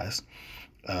surprise.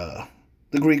 The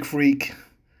Greek Freak,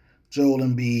 Joel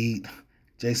Embiid,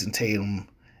 Jason Tatum,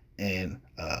 and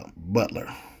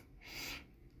Butler.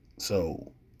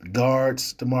 So,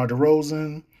 guards, DeMar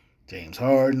DeRozan, James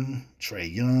Harden,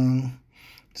 Trae Young,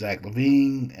 Zach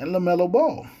LaVine, and LaMelo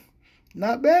Ball.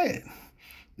 Not bad.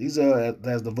 These are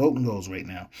as the voting goes right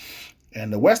now.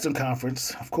 And the Western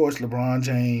Conference, of course, LeBron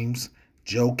James,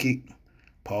 Jokic,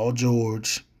 Paul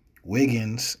George,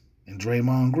 Wiggins, and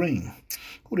Draymond Green.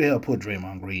 Who the hell put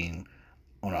Draymond Green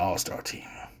on an all-star team?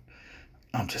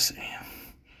 I'm just saying.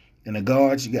 In the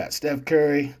guards, you got Steph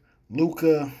Curry,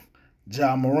 Luka,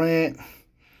 Ja Morant,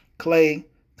 Clay.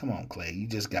 Come on, Clay. You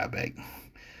just got back.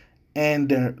 And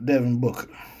Devin Booker.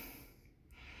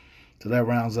 So that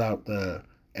rounds out the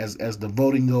as the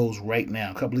voting goes right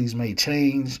now. A couple of these may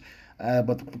change,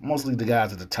 but mostly the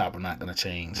guys at the top are not going to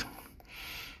change.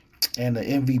 And the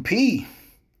MVP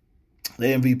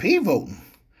voting,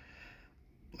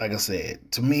 like I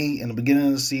said, to me, in the beginning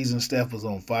of the season, Steph was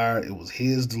on fire. It was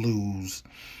his to lose.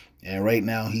 And right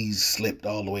now, he's slipped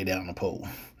all the way down the pole.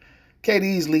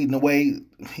 KD's leading the way.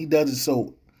 He does it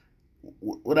so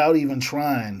without even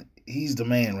trying. He's the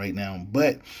man right now.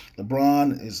 But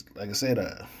LeBron is, like I said,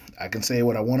 I can say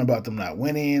what I want about them not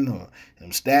winning or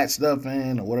them stat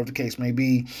stuffing or whatever the case may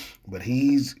be. But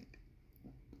he's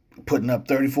putting up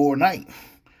 34 a night,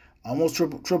 almost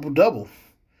triple double.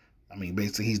 I mean,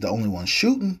 basically he's the only one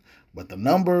shooting, but the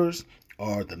numbers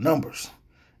are the numbers,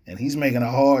 and he's making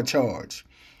a hard charge.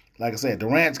 Like I said,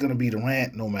 Durant's going to be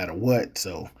Durant no matter what.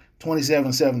 So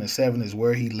 27, 7, and 7 is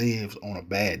where he lives on a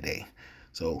bad day.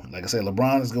 So, like I said,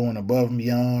 LeBron is going above and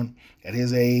beyond at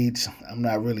his age. I'm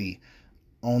not really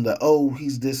on the,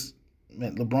 he's this.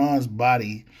 Man, LeBron's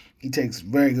body, he takes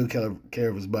very good care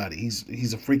of his body.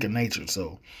 He's a freak of nature.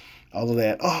 So, all of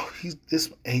that, he's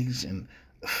this age, and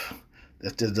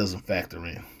that just doesn't factor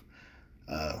in.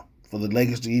 For the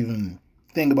Lakers to even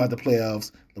think about the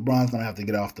playoffs, LeBron's going to have to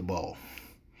get off the ball.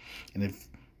 And if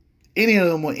any of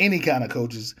them were any kind of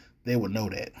coaches, they would know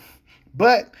that.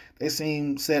 But they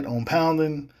seem set on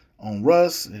pounding on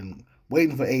Russ and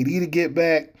waiting for AD to get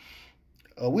back.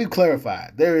 We've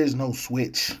clarified there is no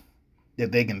switch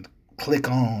that they can click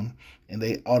on and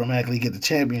they automatically get the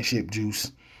championship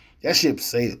juice. That ship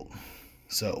sailed.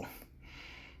 So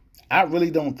I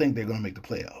really don't think they're going to make the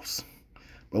playoffs.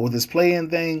 But with this play-in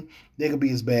thing, they could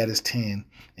be as bad as 10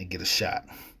 and get a shot.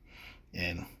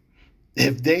 And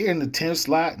if they're in the 10th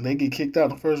slot and they get kicked out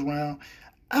in the first round,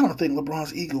 I don't think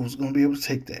LeBron's ego is going to be able to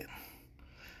take that.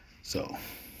 So,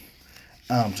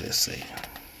 I'm just saying.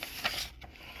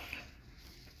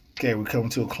 Okay, we're coming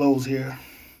to a close here.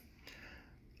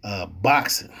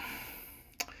 Boxing.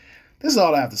 This is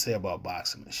all I have to say about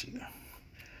boxing this year.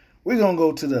 We're going to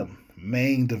go to the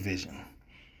main division,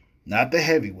 not the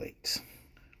heavyweights,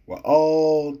 where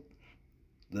all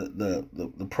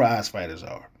the prize fighters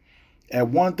are. At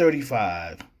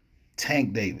 135,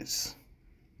 Tank Davis,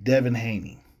 Devin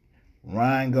Haney,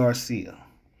 Ryan Garcia,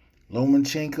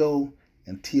 Lomachenko,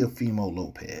 and Teofimo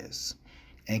Lopez.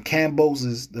 And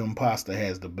Kambosos the imposter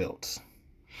has the belts.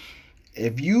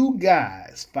 If you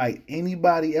guys fight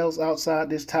anybody else outside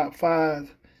this top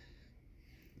 5,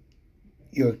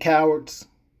 you're cowards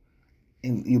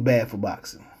and you're bad for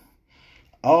boxing.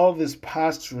 All this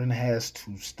posturing has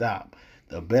to stop.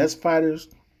 The best fighters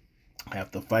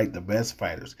have to fight the best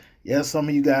fighters. Yes, some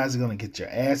of you guys are going to get your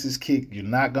asses kicked. You're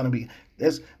not going to be...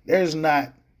 There's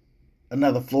not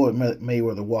another Floyd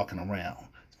Mayweather walking around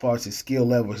as far as his skill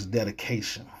level, his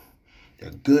dedication.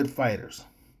 They're good fighters.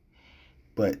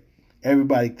 But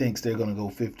everybody thinks they're going to go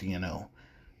 50-0.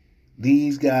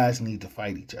 These guys need to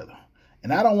fight each other.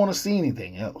 And I don't want to see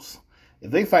anything else.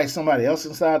 If they fight somebody else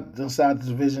inside the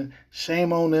division,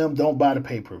 shame on them. Don't buy the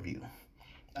pay-per-view.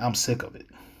 I'm sick of it.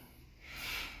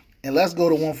 And let's go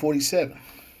to 147.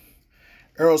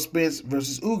 Errol Spence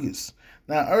versus Ugas.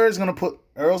 Now Earl's gonna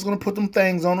put them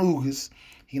things on Ugas.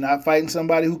 He's not fighting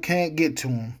somebody who can't get to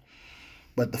him.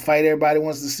 But the fight everybody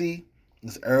wants to see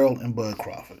is Errol and Bud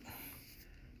Crawford.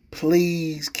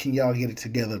 Please, can y'all get it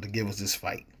together to give us this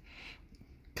fight?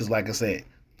 Because like I said,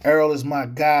 Errol is my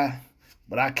guy,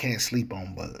 but I can't sleep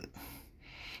on Bud.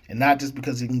 And not just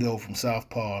because he can go from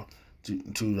southpaw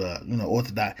to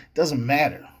orthodox. Doesn't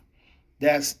matter.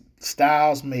 That's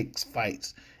styles makes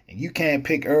fights. And you can't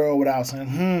pick Errol without saying,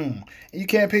 And you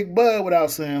can't pick Bud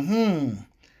without saying,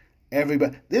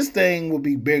 Everybody. This thing will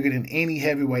be bigger than any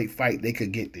heavyweight fight they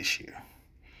could get this year.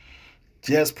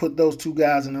 Just put those two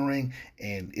guys in the ring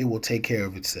and it will take care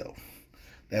of itself.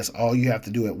 That's all you have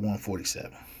to do at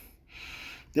 147.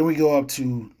 Then we go up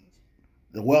to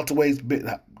the welterweights,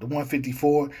 the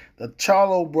 154. The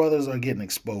Charlo brothers are getting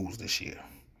exposed this year.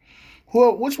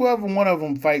 Whichever one of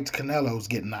them fights Canelo's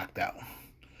getting knocked out.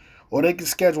 Or they can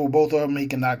schedule both of them. He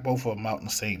can knock both of them out in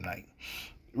the same night.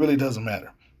 It really doesn't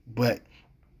matter. But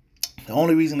the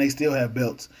only reason they still have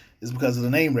belts is because of the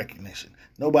name recognition.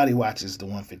 Nobody watches the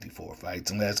 154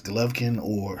 fights unless Golovkin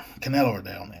or Canelo are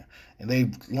down there. And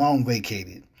they've long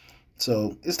vacated.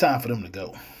 So it's time for them to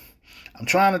go. I'm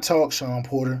trying to talk Sean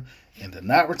Porter into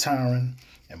not retiring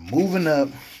and moving up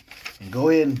and go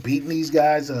ahead and beating these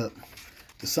guys up.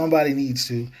 Because somebody needs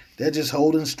to. They're just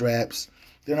holding straps.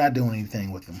 They're not doing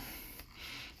anything with them.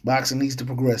 Boxing needs to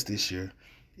progress this year.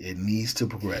 It needs to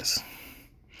progress.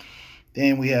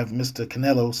 Then we have Mr.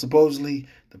 Canelo, supposedly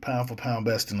the pound-for-pound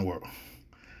best in the world.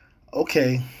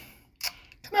 Okay,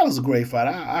 Canelo's a great fighter.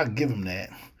 I'll give him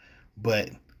that. But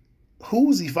who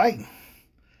was he fighting?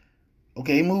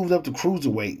 Okay, he moved up to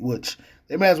cruiserweight, which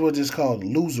they might as well just call it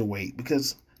loserweight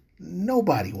because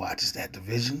nobody watches that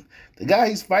division. The guy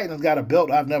he's fighting has got a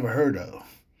belt I've never heard of.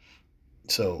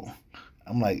 So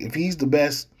I'm like, if he's the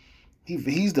best, if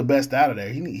he's the best out of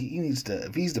there, he needs to.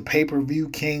 If he's the pay-per-view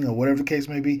king or whatever the case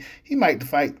may be, he might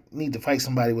need to fight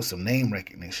somebody with some name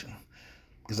recognition.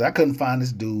 Because I couldn't find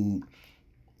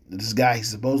this guy he's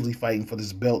supposedly fighting for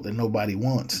this belt that nobody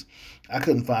wants. I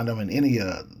couldn't find him in any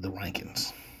of the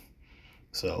rankings.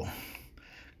 So,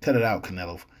 cut it out,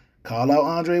 Canelo. Call out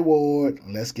Andre Ward.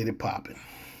 And let's get it popping.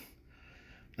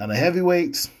 Now, the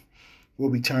heavyweights will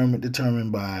be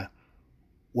determined by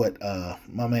what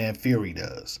my man Fury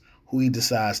does, who he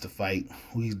decides to fight,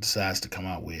 who he decides to come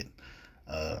out with.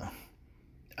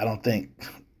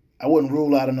 I wouldn't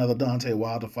rule out another Deontay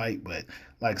Wilder fight, but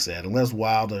like I said, unless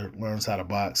Wilder learns how to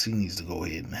box, he needs to go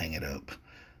ahead and hang it up.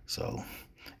 So,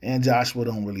 and Joshua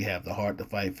don't really have the heart to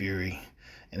fight Fury,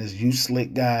 and this you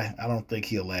slick guy, I don't think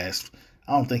he'll last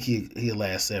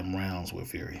 7 rounds with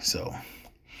Fury. So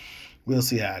we'll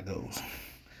see how it goes.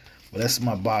 But that's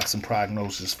my boxing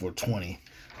prognosis for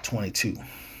 2022.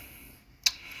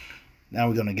 Now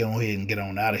we're gonna go ahead and get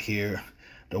on out of here.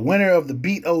 The winner of the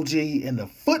Beat OG in the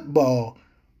football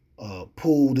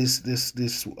pool this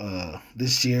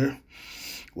year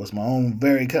was my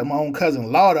own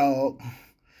cousin Law Dog.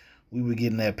 We were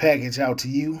getting that package out to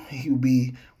you. He will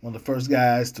be one of the first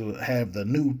guys to have the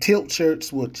new Tilt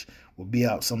shirts, which will be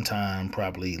out sometime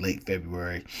probably late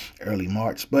February, early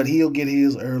March. But he'll get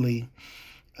his early,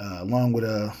 along with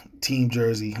a team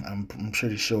jersey. I'm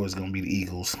pretty sure it's going to be the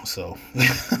Eagles. So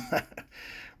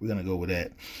we're going to go with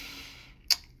that.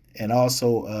 And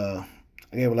also,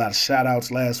 I gave a lot of shout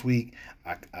outs last week.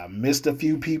 I missed a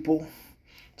few people.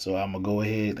 So I'm going to go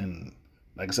ahead and,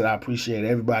 like I said, I appreciate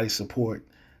everybody's support.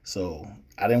 So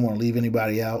I didn't want to leave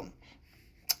anybody out.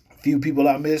 A few people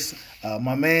I missed.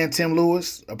 My man Tim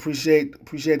Lewis, appreciate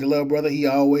the love, brother. He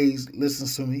always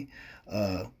listens to me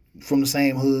from the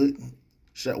same hood.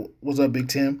 What's up, Big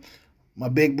Tim? My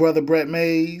big brother Brett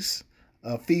Mays,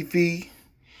 Fifi,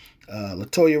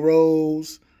 Latoya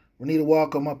Rose, Renita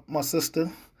Walker, my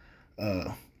sister.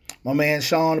 My man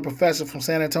Sean, the professor from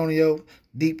San Antonio,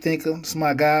 deep thinker. That's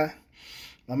my guy.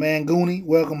 My man Goonie,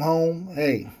 welcome home.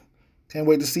 Hey, can't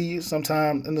wait to see you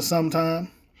sometime in the summertime.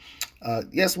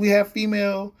 Yes, we have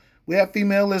female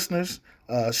listeners.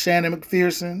 Shannon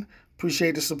McPherson,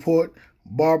 appreciate the support.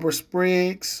 Barbara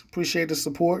Spriggs, appreciate the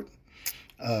support.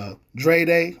 Dre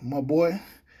Day, my boy.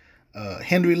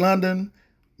 Henry London,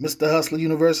 Mr. Hustler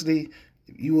University.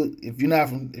 If you're not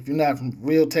from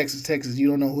real Texas, you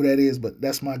don't know who that is, but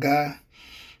that's my guy.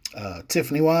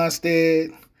 Tiffany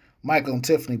Weinstead, Michael and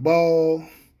Tiffany Ball.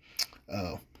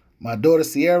 My daughter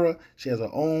Sierra, she has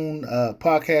her own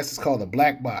podcast. It's called The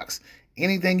Black Box.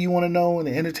 Anything you want to know in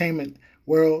the entertainment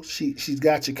world, she's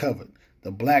got you covered. The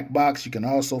Black Box, you can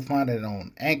also find it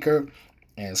on Anchor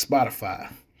and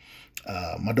Spotify.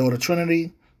 My daughter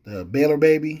Trinity, the Baylor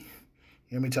baby,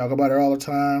 you hear me talk about her all the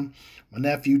time. My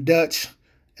nephew Dutch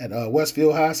at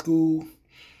Westfield High School.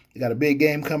 They got a big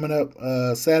game coming up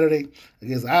Saturday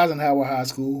against Eisenhower High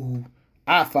School, who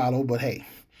I follow, but hey,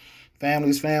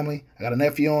 family's family. I got a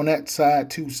nephew on that side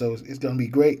too, so it's going to be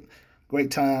great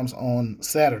times on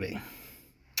Saturday.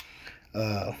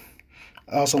 I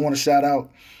also want to shout out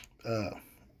one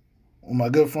of my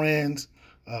good friends,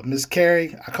 Miss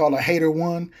Carrie. I call her Hater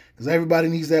One because everybody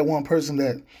needs that one person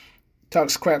that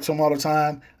talks crap to them all the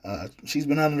time. She's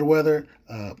been under the weather.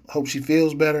 Hope she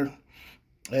feels better.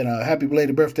 And happy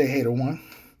belated birthday, Hater One.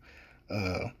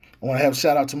 I want to have a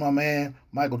shout out to my man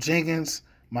Michael Jenkins,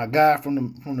 my guy from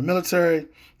the military.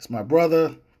 It's my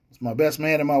brother. It's my best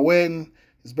man at my wedding.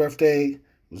 His birthday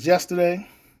was yesterday.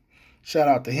 Shout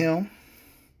out to him.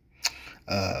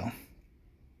 I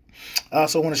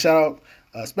also want to shout out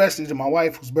especially to my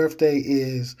wife, whose birthday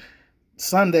is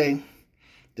Sunday,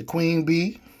 the Queen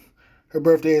Bee. Her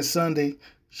birthday is Sunday.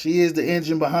 She is the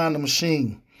engine behind the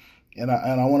machine. And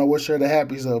I want to wish her the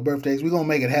happiest of birthdays. We're going to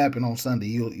make it happen on Sunday.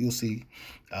 You'll see.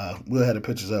 We'll have the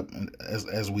pictures up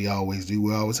as we always do.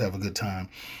 We always have a good time.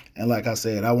 And like I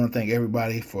said, I want to thank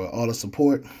everybody for all the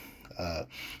support.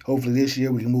 Hopefully this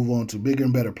year we can move on to bigger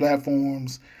and better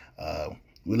platforms.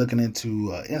 We're looking into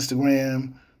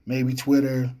Instagram, maybe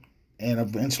Twitter, and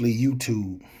eventually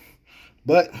YouTube.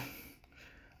 But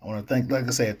I want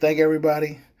to thank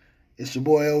everybody. It's your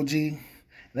boy OG. And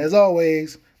as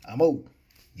always, I'm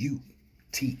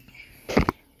O-U-T.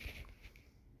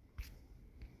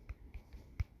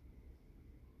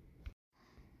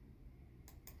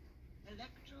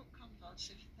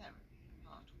 Electroconvulsive therapy,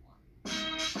 part 1.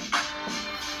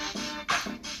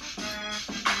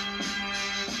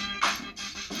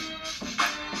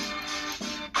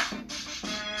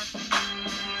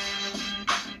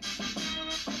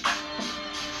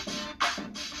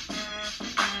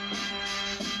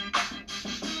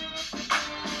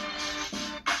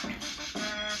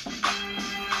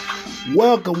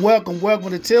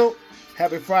 Welcome to Tilt.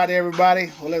 Happy Friday,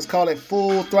 everybody. Well, let's call it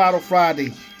Full Throttle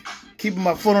Friday. Keeping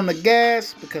my foot on the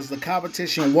gas because the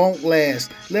competition won't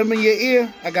last. Let me in your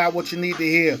ear. I got what you need to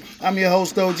hear. I'm your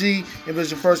host, OG. If it's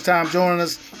your first time joining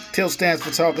us, TIL stands for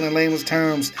Talking in Layman's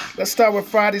Terms. Let's start with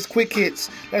Friday's quick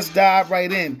hits. Let's dive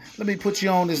right in. Let me put you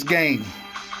on this game.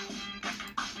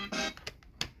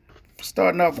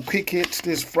 Starting off with quick hits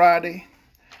this Friday.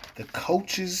 The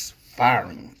coaches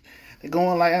firing. They're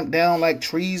going down like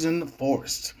trees in the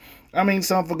forest. I mean,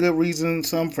 some for good reason,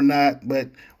 some for not, but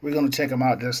we're going to check them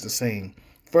out just the same.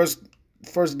 First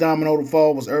domino to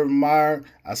fall was Urban Meyer.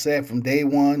 I said from day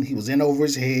one, he was in over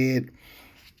his head.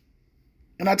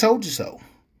 And I told you so.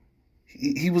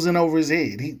 He was in over his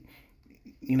head.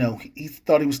 He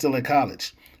thought he was still at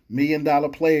college. $1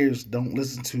 million players don't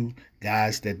listen to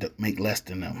guys that make less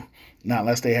than them. Not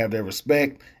unless they have their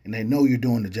respect and they know you're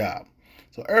doing the job.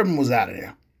 So Urban was out of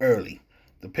there early.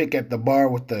 The pick at the bar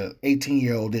with the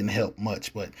 18-year-old didn't help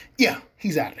much, but yeah,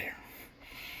 he's out of there.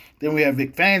 Then we have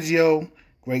Vic Fangio,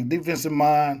 great defensive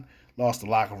mind, lost the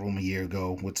locker room a year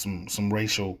ago with some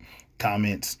racial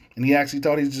comments, and he actually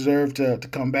thought he deserved to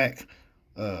come back.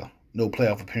 No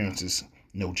playoff appearances,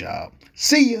 no job.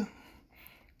 See ya.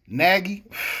 Nagy,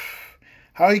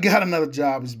 how he got another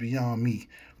job is beyond me.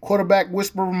 Quarterback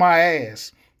whisperer my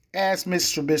ass. Ask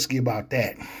Miss Trubisky about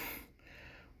that.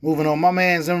 Moving on, my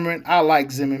man Zimmerman. I like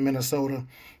Zim in Minnesota,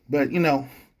 but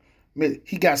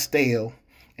he got stale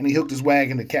and he hooked his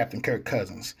wagon to Captain Kirk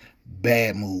Cousins.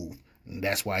 Bad move, and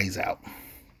that's why he's out.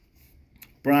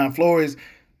 Brian Flores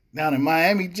down in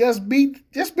Miami just beat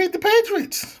the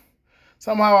Patriots.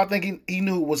 Somehow I think he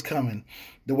knew it was coming.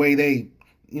 The way they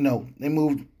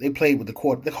played with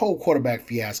the whole quarterback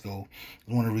fiasco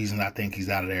is one of the reasons I think he's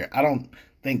out of there. I don't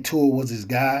think Tua was his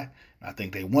guy. I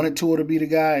think they wanted Tua to be the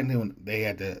guy, and then when they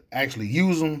had to actually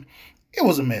use him, it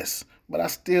was a mess. But I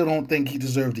still don't think he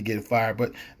deserved to get fired.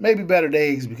 But maybe better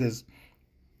days, because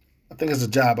I think there's a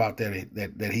job out there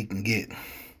that he can get.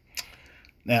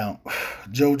 Now,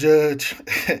 Joe Judge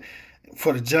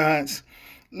for the Giants.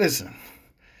 Listen,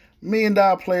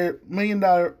 $1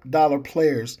 million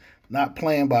players not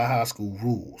playing by high school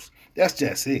rules. That's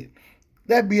just it.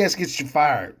 That BS gets you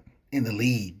fired in the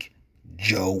league,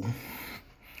 Joe.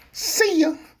 See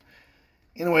ya.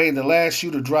 Anyway, the last shoe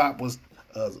to drop was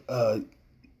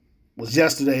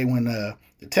yesterday when the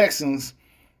Texans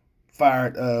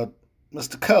fired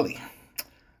Mr. Culley. I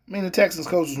mean, the Texans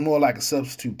coach was more like a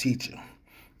substitute teacher.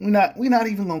 We're not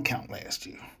even gonna count last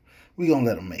year. We're gonna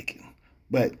let him make it.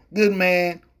 But good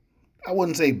man. I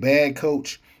wouldn't say bad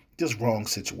coach, just wrong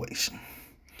situation.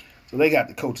 So they got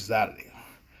the coaches out of there.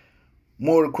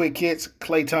 More of the quick hits.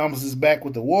 Klay Thomas is back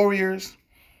with the Warriors.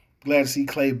 Glad to see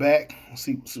Klay back.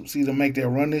 See them make their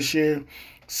run this year.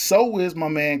 So is my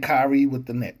man Kyrie with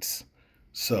the Nets.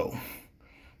 So,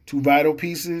 two vital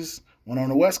pieces. One on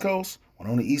the West Coast, one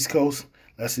on the East Coast.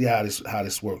 Let's see how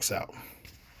this works out.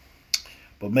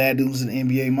 But mad news in the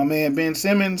NBA. My man Ben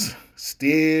Simmons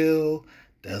still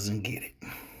doesn't get it.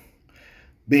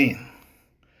 Ben,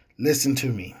 listen to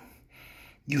me.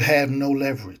 You have no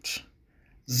leverage.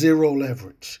 Zero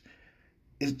leverage.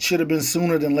 It should have been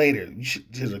sooner than later. You should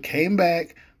have came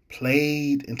back,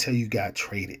 played until you got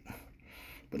traded.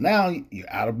 But now you're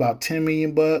out about $10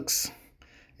 million.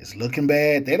 It's looking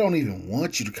bad. They don't even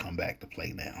want you to come back to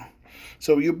play now.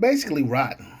 So you're basically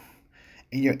rotten.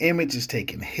 And your image is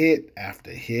taking hit after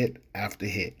hit after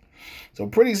hit. So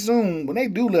pretty soon, when they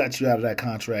do let you out of that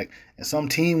contract and some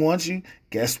team wants you,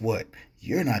 guess what?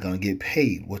 You're not going to get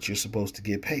paid what you're supposed to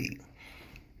get paid.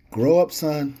 Grow up,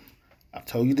 son. I've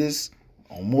told you this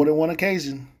on more than one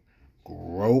occasion.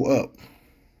 Grow up.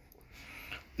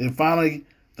 Then finally,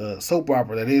 the soap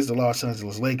opera that is the Los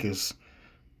Angeles Lakers.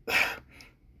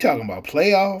 Talking about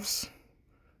playoffs.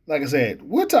 Like I said,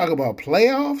 we're talking about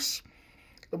playoffs.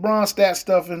 LeBron stat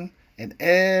stuffing, and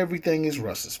everything is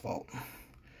Russ's fault.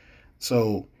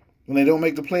 So, when they don't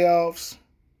make the playoffs,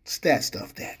 stat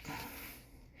stuff that.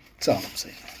 That's all I'm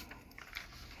saying.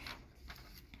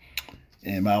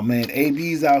 And my man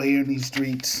AB's out here in these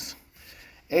streets.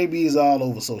 AB is all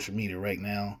over social media right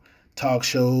now. Talk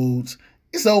shows.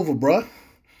 It's over, bruh.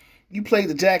 You played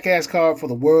the jackass card for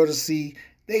the world to see.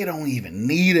 They don't even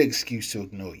need an excuse to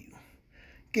ignore you.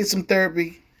 Get some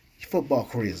therapy. Your football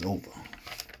career is over.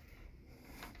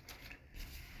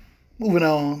 Moving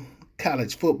on.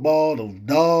 College football. Those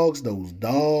dogs.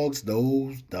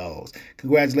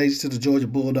 Congratulations to the Georgia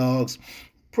Bulldogs.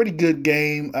 Pretty good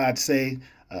game, I'd say.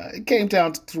 It came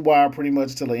down to the wire pretty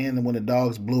much till the end, and when the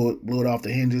Dogs blew it off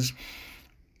the hinges.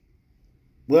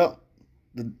 Well,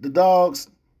 the Dogs,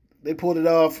 they pulled it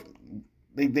off.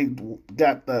 They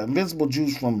got the invincible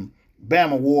juice from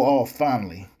Bama wore off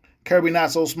finally. Kirby,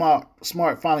 not so smart,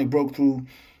 finally broke through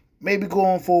maybe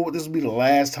going forward, this will be the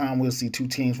last time we'll see two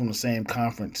teams from the same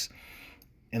conference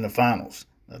in the finals.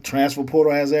 The transfer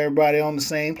portal has everybody on the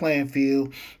same playing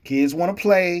field. Kids want to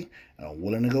play and are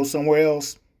willing to go somewhere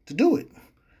else to do it.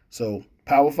 So,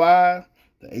 Power 5,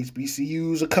 the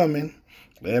HBCUs are coming,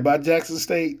 led by Jackson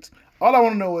State. All I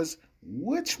want to know is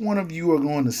which one of you are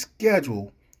going to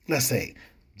schedule, let's say,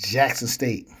 Jackson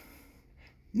State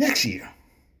next year?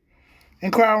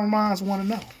 And Crowd Minds want to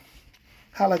know.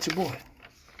 Holla at your boy.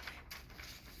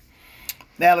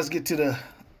 Now let's get to the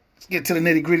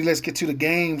nitty gritty. Let's get to the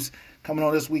games coming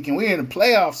on this weekend. We're in the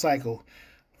playoff cycle.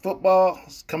 Football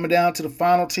is coming down to the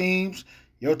final teams.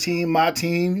 Your team, my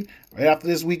team. Right after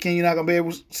this weekend,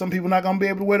 some people not gonna be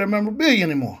able to wear their memorabilia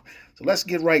anymore. So let's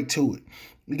get right to it.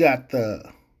 We got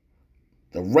the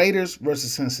Raiders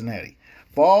versus Cincinnati.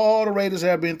 For all the Raiders that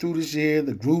have been through this year,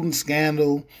 the Gruden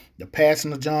scandal, the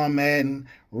passing of John Madden,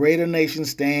 Raider Nation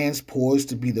stands poised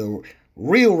to be the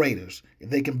real Raiders if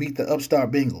they can beat the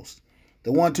upstart Bengals.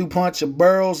 The 1-2 punch of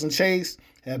Burrows and Chase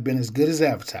have been as good as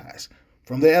advertised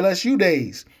from the LSU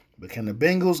days, but can the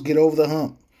Bengals get over the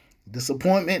hump?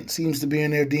 Disappointment seems to be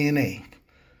in their DNA.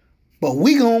 But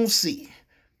we gonna see.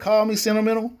 Call me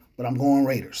sentimental, but I'm going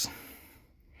Raiders.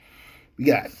 We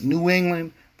got New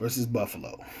England versus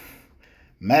Buffalo.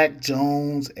 Mac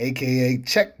Jones, a.k.a.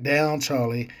 Check Down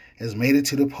Charlie, has made it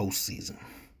to the postseason.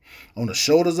 On the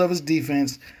shoulders of his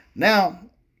defense, now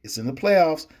it's in the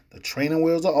playoffs, the training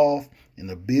wheels are off, and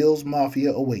the Bills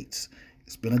Mafia awaits.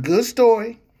 It's been a good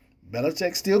story.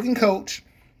 Belichick still can coach,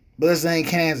 but this ain't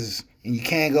Kansas, and you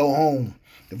can't go home.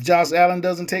 If Josh Allen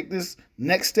doesn't take this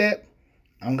next step,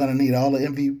 I'm going to need all the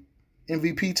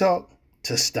MVP talk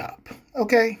to stop.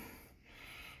 Okay?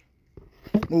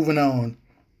 Moving on.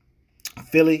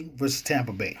 Philly versus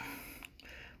Tampa Bay.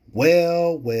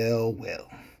 Well.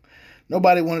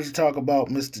 Nobody wanted to talk about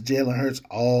Mr. Jalen Hurts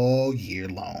all year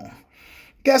long.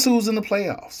 Guess who's in the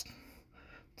playoffs?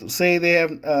 To say they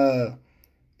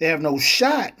have no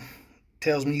shot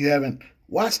tells me you haven't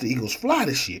watched the Eagles fly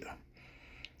this year.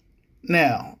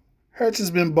 Now, Hurts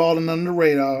has been balling under the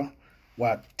radar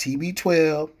while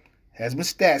TB12 has been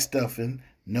stat stuffing.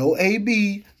 No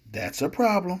AB, that's a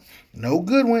problem. No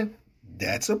Goodwin,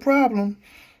 that's a problem.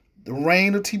 The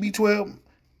reign of TB12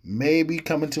 may be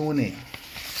coming to an end.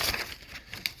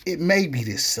 It may be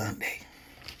this Sunday.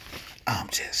 I'm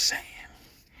just saying.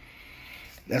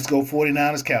 Let's go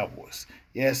 49ers Cowboys.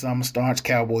 Yes, I'm a staunch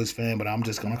Cowboys fan, but I'm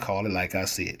just going to call it like I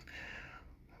said.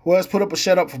 Who has put up a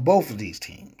shut-up for both of these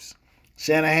teams?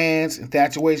 Shanahan's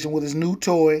infatuation with his new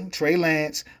toy, Trey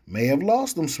Lance, may have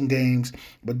lost them some games,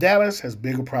 but Dallas has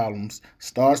bigger problems.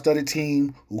 Star-studded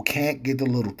team who can't get the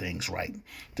little things right.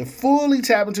 To fully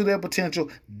tap into their potential,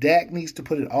 Dak needs to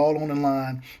put it all on the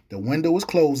line. The window is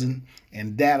closing,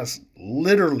 and Dallas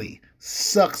literally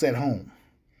sucks at home.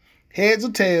 Heads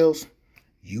or tails,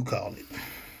 you call it.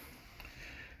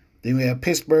 Then we have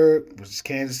Pittsburgh versus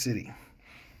Kansas City.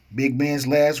 Big Ben's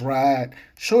last ride.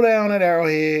 Showdown at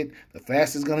Arrowhead. The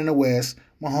fastest gun in the West.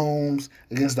 Mahomes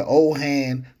against the old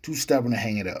hand. Too stubborn to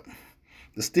hang it up.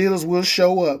 The Steelers will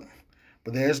show up,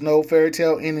 but there's no fairy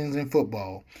tale endings in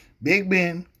football. Big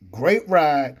Ben, great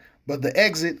ride, but the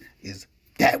exit is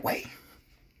that way.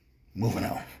 Moving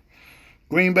on.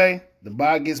 Green Bay, the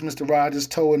bye gets Mr. Rodgers'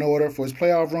 toe in order for his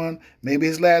playoff run. Maybe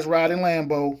his last ride in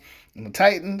Lambeau. And the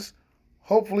Titans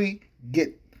hopefully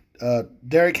get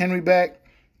Derrick Henry back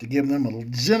to give them a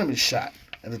legitimate shot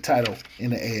at the title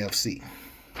in the AFC.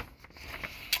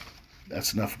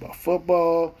 That's enough about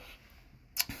football.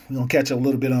 We're going to catch up a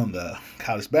little bit on the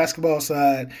college basketball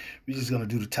side. We're just going to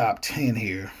do the top 10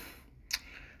 here.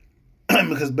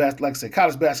 Because, like I said,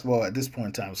 college basketball at this point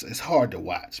in time, it's hard to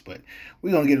watch. But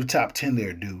we're going to give the top 10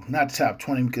 there due. Not the top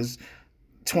 20 because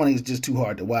 20 is just too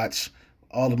hard to watch.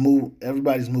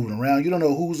 Everybody's moving around. You don't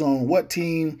know who's on what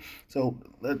team. So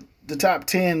the top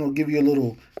 10 will give you a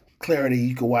little clarity.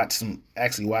 You can watch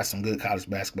some good college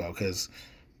basketball because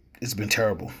it's been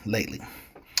terrible lately.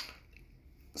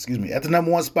 Excuse me. At the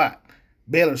number 1 spot,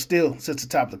 Baylor still sits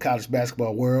atop the college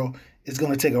basketball world. It's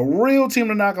going to take a real team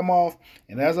to knock them off.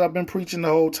 And as I've been preaching the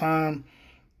whole time,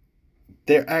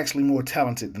 they're actually more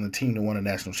talented than the team that won a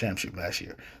national championship last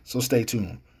year. So stay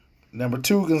tuned. Number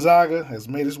 2, Gonzaga has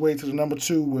made its way to the number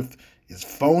 2 with its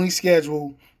phony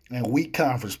schedule and weak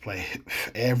conference play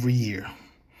every year.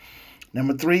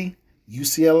 Number 3,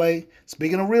 UCLA.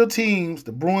 Speaking of real teams,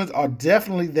 the Bruins are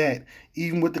definitely that,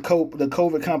 even with the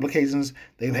COVID complications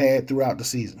they've had throughout the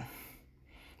season.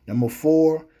 Number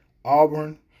 4,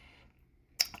 Auburn.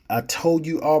 I told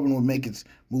you Auburn would make its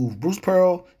move. Bruce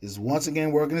Pearl is once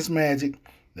again working his magic.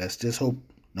 Let's just hope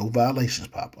no violations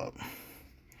pop up.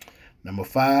 Number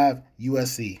 5,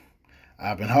 USC.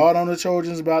 I've been hard on the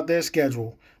Trojans about their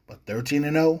schedule, but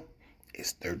 13-0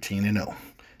 is 13-0.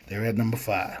 They're at number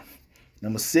 5.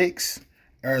 Number 6,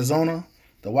 Arizona.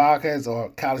 The Wildcats are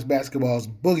college basketball's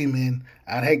boogeymen.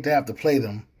 I'd hate to have to play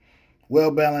them. Well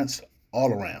balanced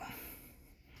all around.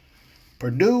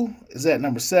 Purdue is at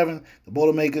number 7. The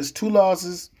Boilermakers, 2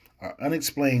 losses are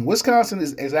unexplained. Wisconsin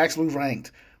is actually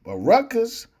ranked, but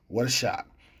Rutgers, what a shock.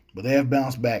 But they have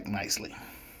bounced back nicely.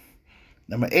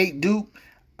 Number 8, Duke.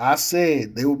 I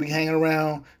said they would be hanging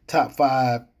around top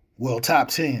 5, top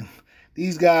 10.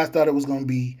 These guys thought it was going to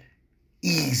be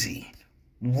easy.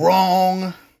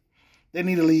 Wrong. They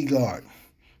need a lead guard.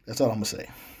 That's all I'm going to say.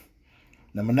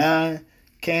 Number 9,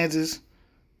 Kansas.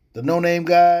 The no-name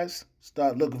guys,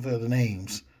 start looking for the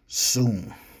names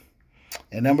soon.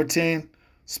 And number 10,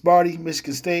 Sparty,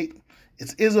 Michigan State.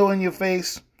 It's Izzo in your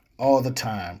face all the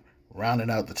time, rounding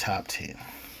out the top 10.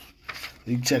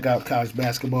 You can check out college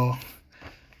basketball.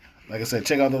 Like I said,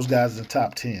 check out those guys in the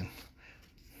top 10.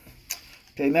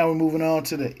 Okay, now we're moving on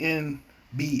to the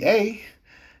NBA.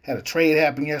 Had a trade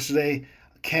happen yesterday.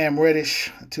 Cam Reddish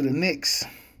to the Knicks.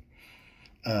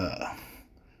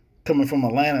 Coming from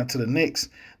Atlanta to the Knicks.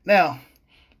 Now,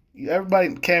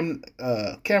 everybody, Cam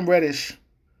Reddish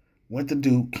went to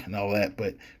Duke and all that,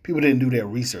 but people didn't do their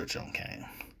research on Cam.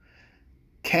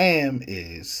 Cam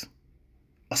is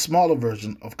a smaller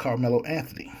version of Carmelo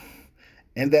Anthony,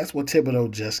 and that's what Thibodeau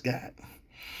just got.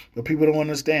 But people don't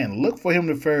understand. Look for him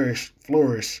to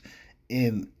flourish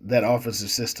in that offensive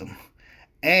system.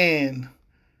 And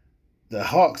the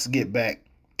Hawks get back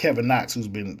Kevin Knox, who's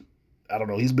been,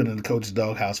 he's been in the coach's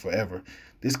doghouse forever.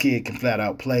 This kid can flat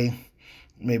out play.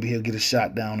 Maybe he'll get a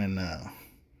shot down in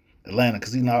Atlanta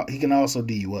because he can also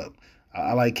D you up.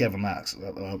 I like Kevin Knox.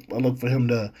 I look for him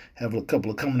to have a couple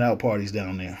of coming out parties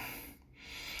down there.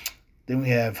 Then we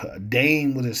have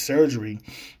Dame with his surgery.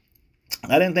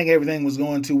 I didn't think everything was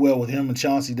going too well with him and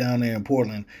Chauncey down there in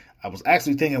Portland. I was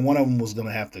actually thinking one of them was going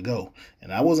to have to go.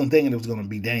 And I wasn't thinking it was going to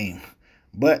be Dame.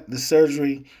 But the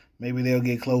surgery, maybe they'll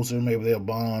get closer. Maybe they'll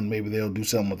bond. Maybe they'll do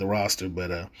something with the roster.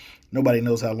 But nobody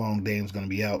knows how long Dame's going to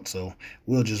be out. So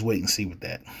we'll just wait and see with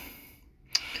that.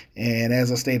 And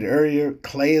as I stated earlier,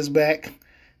 Klay is back.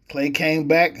 Klay came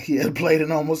back. He had played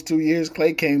in almost 2 years.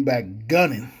 Klay came back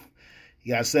gunning. He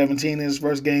got 17 in his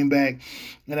first game back.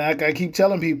 And I keep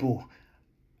telling people,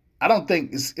 I don't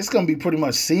think it's going to be pretty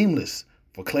much seamless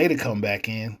for Klay to come back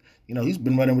in. You know, he's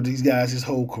been running with these guys his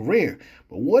whole career.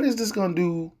 But what is this going to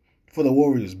do for the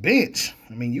Warriors bench?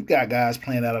 I mean, you got guys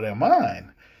playing out of their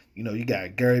mind. You know, you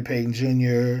got Gary Payton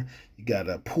Jr., you got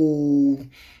a Poole.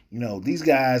 You know, these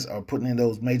guys are putting in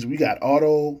those major. We got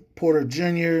Otto Porter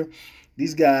Jr.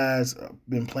 These guys have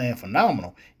been playing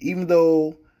phenomenal, even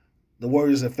though the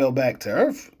Warriors have fell back to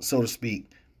earth, so to speak.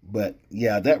 But,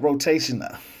 yeah, that rotation,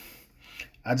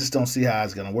 I just don't see how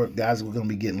it's going to work. Guys are going to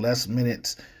be getting less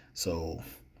minutes. So,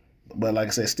 but like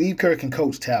I said, Steve Kerr can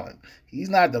coach talent. He's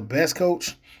not the best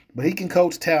coach, but he can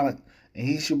coach talent, and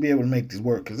he should be able to make this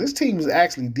work because this team is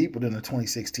actually deeper than the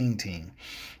 2016 team.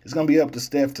 It's going to be up to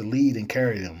Steph to lead and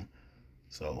carry them.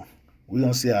 So we're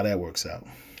going to see how that works out.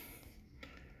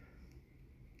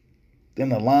 Then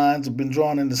the lines have been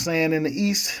drawn in the sand in the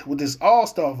East with this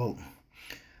all-star vote.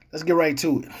 Let's get right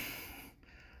to it.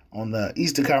 On the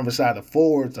Eastern Conference side, the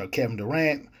forwards are Kevin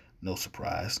Durant, no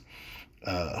surprise.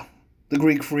 The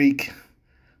Greek Freak,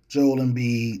 Joel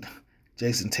Embiid,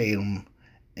 Jason Tatum,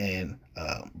 and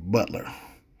Butler.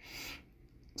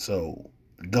 So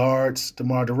the guards,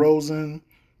 DeMar DeRozan,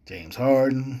 James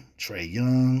Harden, Trae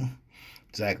Young,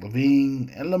 Zach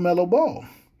LaVine, and LaMelo Ball.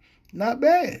 Not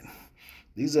bad.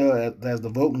 These are as the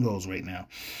voting goes right now.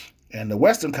 And the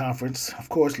Western Conference, of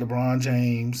course, LeBron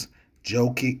James,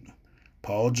 Jokic,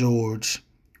 Paul George,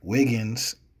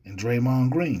 Wiggins, and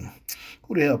Draymond Green.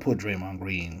 Who the hell put Draymond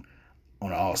Green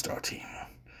on an all-star team?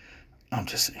 I'm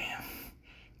just saying.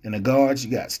 In the guards,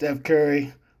 you got Steph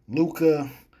Curry, Luka,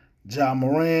 Ja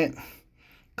Morant,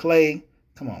 Klay.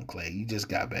 Come on, Klay. You just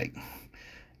got back.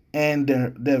 And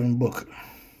Devin Booker.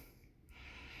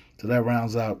 So that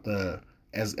rounds out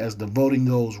as the voting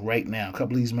goes right now. A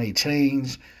couple of these may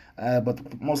change,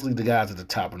 but mostly the guys at the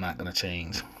top are not going to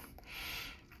change.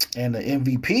 And the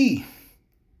MVP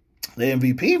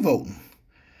voting,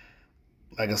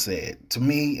 like I said, to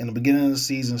me, in the beginning of the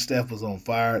season, Steph was on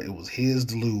fire. It was his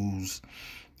to lose.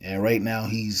 And right now,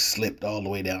 he's slipped all the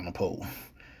way down the pole.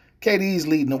 KD's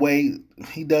leading the way.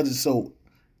 He does it so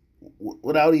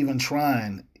without even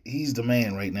trying. He's the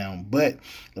man right now. But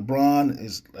LeBron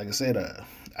is, like I said,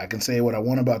 I can say what I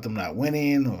want about them not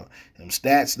winning or them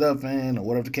stat stuffing or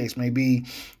whatever the case may be.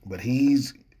 But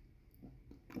he's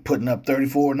putting up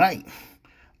 34 a night.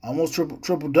 Almost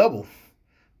triple-double.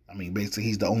 I mean, basically,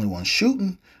 he's the only one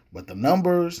shooting, but the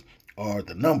numbers are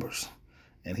the numbers.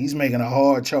 And he's making a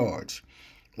hard charge.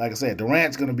 Like I said,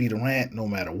 Durant's going to be Durant no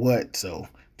matter what. So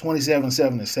 27,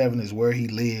 7, and 7 is where he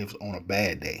lives on a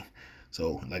bad day.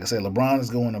 So, like I said, LeBron is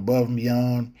going above and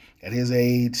beyond at his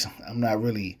age. I'm not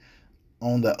really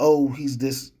on the, he's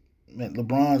this. Man,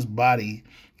 LeBron's body,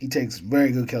 he takes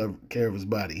very good care of his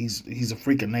body. He's a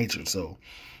freak of nature. So,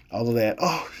 all of that,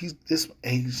 he's this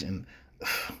age, and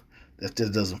that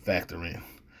just doesn't factor in.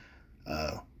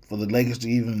 For the Lakers to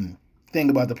even think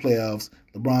about the playoffs,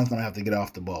 LeBron's going to have to get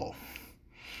off the ball.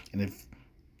 And if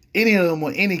any of them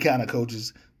were any kind of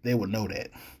coaches, they would know that.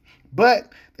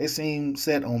 But they seem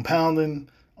set on pounding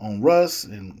on Russ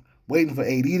and waiting for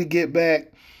AD to get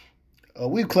back.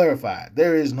 We've clarified.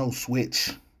 There is no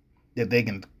switch that they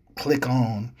can click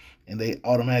on and they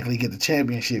automatically get the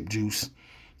championship juice.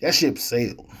 That ship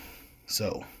sailed.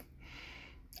 So,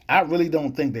 I really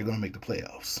don't think they're going to make the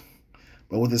playoffs.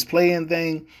 But with this play-in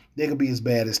thing, they could be as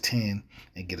bad as 10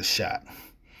 and get a shot.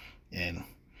 And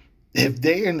if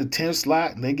they're in the 10th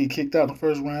slot and they get kicked out in the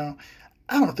first round,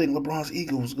 I don't think LeBron's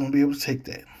ego is going to be able to take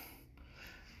that.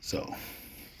 So,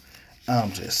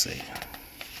 I'm just saying.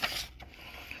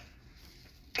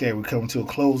 Okay, we're coming to a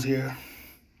close here.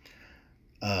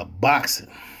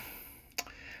 Boxing.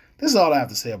 This is all I have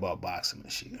to say about boxing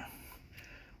this year.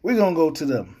 We're going to go to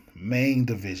the main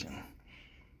division,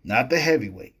 not the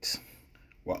heavyweights,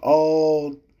 where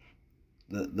all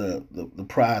the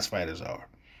prize fighters are.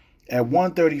 At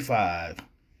 135,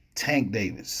 Tank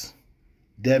Davis,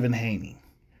 Devin Haney,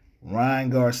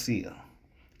 Ryan Garcia,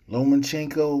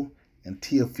 Lomachenko, and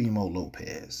Teofimo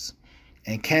Lopez.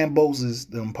 And Kambosos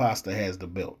the Imposter has the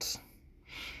belts.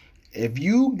 If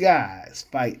you guys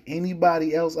fight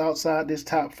anybody else outside this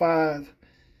top 5,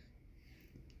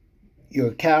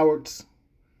 you're cowards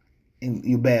and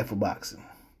you're bad for boxing.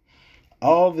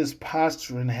 All this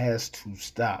posturing has to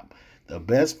stop. The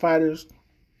best fighters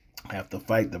have to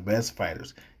fight the best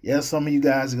fighters. Yes, some of you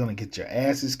guys are going to get your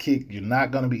asses kicked. You're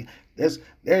not going to be...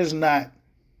 There's not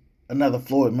another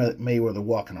Floyd Mayweather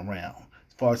walking around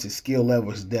as far as his skill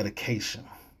level, his dedication.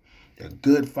 They're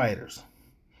good fighters.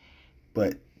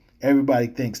 But everybody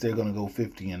thinks they're going to go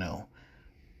 50-0.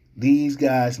 These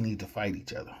guys need to fight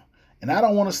each other. And I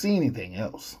don't want to see anything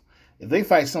else. If they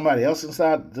fight somebody else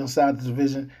inside the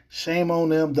division, shame on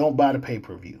them. Don't buy the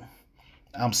pay-per-view.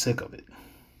 I'm sick of it.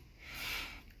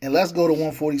 And let's go to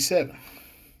 147.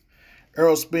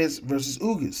 Errol Spence versus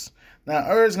Ugas. Now,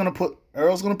 Earl's gonna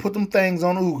put them things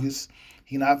on Ugas.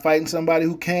 He's not fighting somebody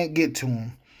who can't get to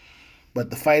him.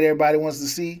 But the fight everybody wants to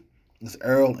see is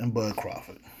Errol and Bud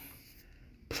Crawford.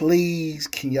 Please,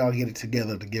 can y'all get it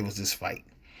together to give us this fight?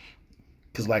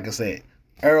 Because like I said,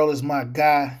 Errol is my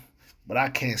guy, but I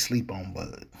can't sleep on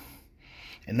Bud.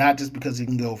 And not just because he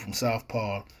can go from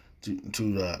southpaw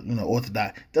to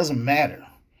orthodox. Doesn't matter.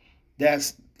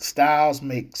 That's styles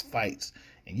makes fights.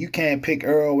 And you can't pick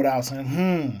Errol without saying,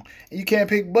 And you can't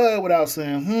pick Bud without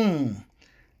saying,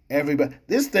 Everybody.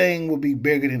 This thing will be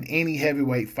bigger than any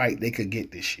heavyweight fight they could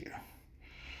get this year.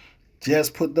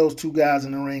 Just put those two guys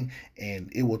in the ring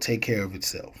and it will take care of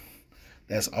itself.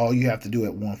 That's all you have to do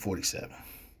at 147.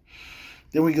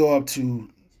 Then we go up to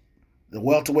the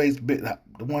welterweights,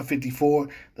 the 154.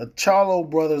 The Charlo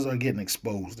brothers are getting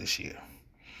exposed this year.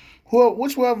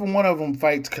 Whichever one of them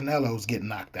fights Canelo's getting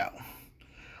knocked out.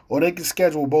 Or they can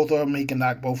schedule both of them. He can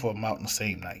knock both of them out in the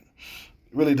same night.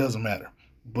 It really doesn't matter.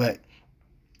 But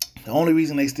the only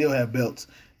reason they still have belts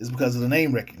is because of the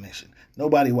name recognition.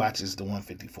 Nobody watches the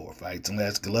 154 fights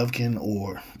unless Golovkin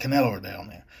or Canelo are down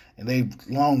there. And they've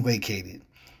long vacated.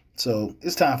 So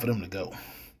it's time for them to go.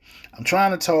 I'm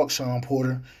trying to talk Sean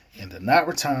Porter into not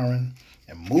retiring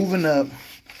and moving up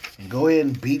and go ahead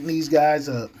and beating these guys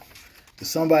up. Because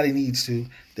somebody needs to.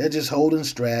 They're just holding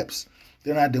straps.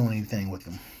 They're not doing anything with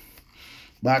them.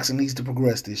 Boxing needs to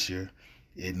progress this year.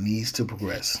 It needs to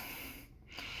progress.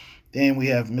 Then we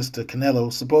have Mr.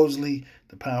 Canelo, supposedly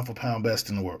the pound-for-pound best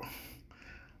in the world.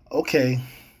 Okay,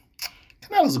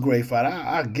 Canelo's a great fighter.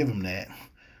 I'll give him that.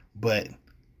 But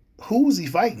who was he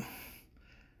fighting?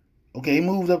 Okay, he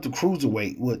moved up to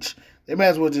cruiserweight, which they might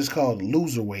as well just call it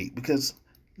loserweight because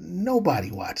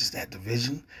nobody watches that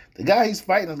division. The guy he's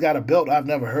fighting has got a belt I've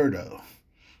never heard of.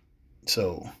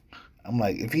 So I'm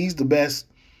like, if he's the best,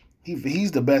 if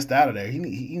he's the best out of there, he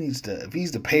needs to. If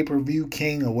he's the pay-per-view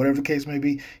king or whatever the case may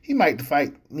be, he might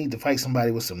need to fight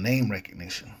somebody with some name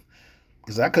recognition.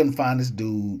 Because I couldn't find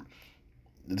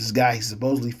this guy he's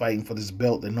supposedly fighting for this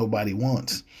belt that nobody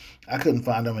wants. I couldn't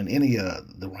find him in any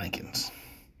of the rankings.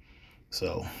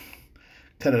 So,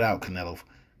 cut it out, Canelo.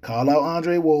 Call out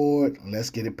Andre Ward and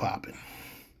let's get it popping.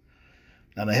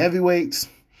 Now, the heavyweights,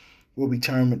 will be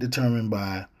determined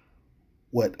by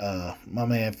what my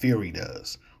man Fury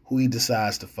does, who he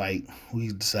decides to fight, who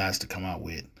he decides to come out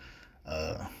with.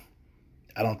 I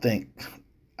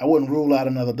wouldn't rule out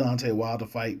another Deontay Wilder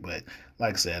fight, but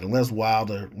like I said, unless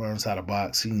Wilder learns how to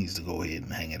box, he needs to go ahead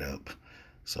and hang it up.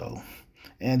 So,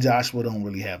 and Joshua don't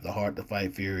really have the heart to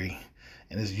fight Fury,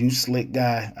 and this you slick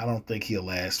guy, I don't think he'll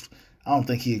last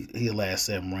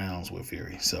 7 rounds with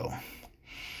Fury. So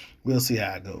we'll see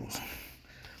how it goes.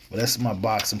 But that's my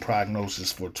boxing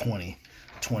prognosis for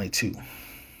 2022.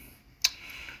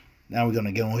 Now we're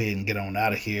gonna go ahead and get on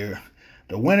out of here.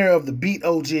 The winner of the Beat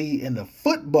OG in the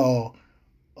football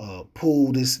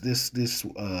pool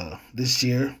this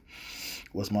year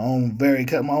was my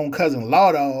own cousin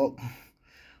Law Dog.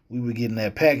 We were getting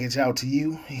that package out to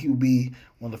you. He'll be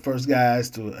one of the first guys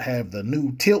to have the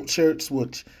new Tilt shirts,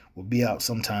 which will be out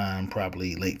sometime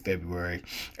probably late February,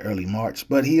 early March.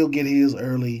 But he'll get his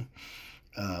early,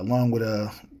 along with a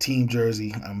team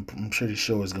jersey. I'm pretty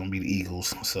sure it's going to be the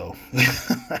Eagles. So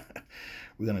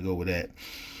we're going to go with that.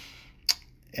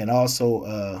 And also,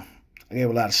 I gave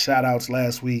a lot of shout outs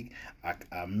last week.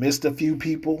 I missed a few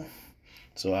people.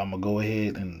 So I'm going to go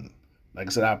ahead and, like I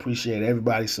said, I appreciate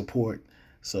everybody's support.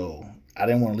 So I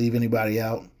didn't want to leave anybody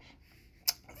out.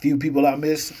 A few people I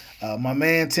missed. My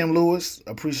man Tim Lewis,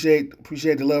 appreciate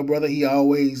the love, brother. He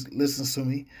always listens to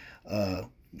me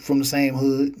from the same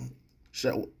hood.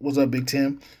 What's up, Big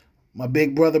Tim? My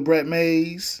big brother Brett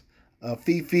Mays,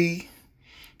 Fifi,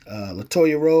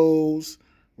 Latoya Rose,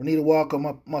 Renita Walker,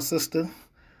 my sister.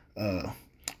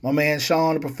 My man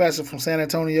Sean, the professor from San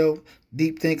Antonio,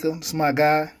 deep thinker. That's my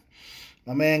guy.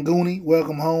 My man Goonie,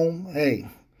 welcome home. Hey,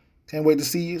 can't wait to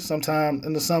see you sometime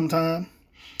in the summertime.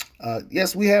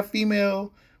 Yes, we have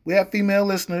female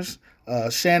listeners.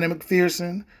 Shannon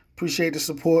McPherson, appreciate the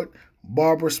support.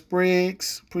 Barbara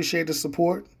Spriggs, appreciate the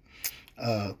support.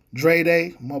 Dre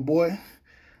Day, my boy.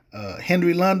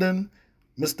 Henry London,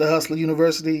 Mr. Hustler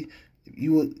University.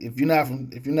 If you're not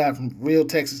from real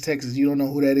Texas, you don't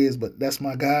know who that is, but that's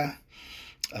my guy.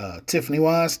 Tiffany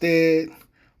Weinstead,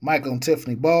 Michael and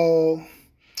Tiffany Ball.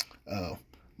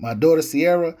 My daughter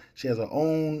Sierra, she has her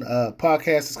own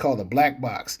podcast. It's called The Black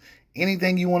Box.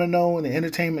 Anything you want to know in the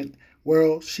entertainment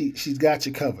world, she's got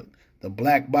you covered. The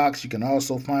Black Box. You can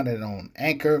also find it on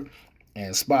Anchor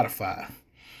and Spotify.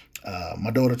 My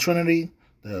daughter Trinity,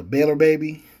 the Baylor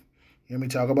baby. You hear me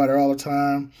talk about her all the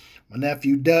time. My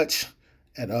nephew Dutch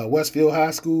at Westfield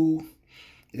High School.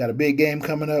 They got a big game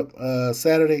coming up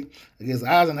Saturday against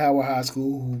Eisenhower High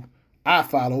School, who I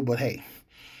follow, but hey,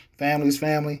 family's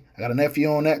family. I got a nephew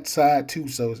on that side too,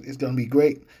 so it's going to be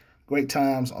great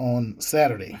times on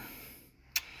Saturday.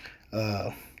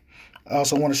 I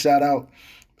also want to shout out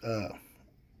one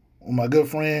of my good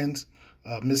friends,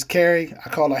 Miss Carrie. I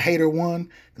call her Hater One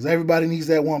because everybody needs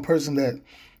that one person that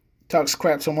talks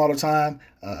crap to them all the time.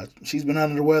 She's been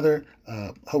under the weather.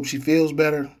 Hope she feels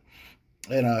better.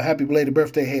 And happy belated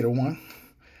birthday, Hater One.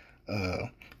 I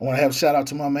want to have a shout out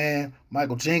to my man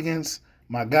Michael Jenkins,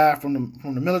 my guy from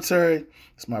the military.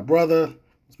 It's my brother.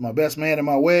 It's my best man at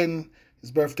my wedding.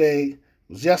 His birthday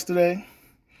was yesterday.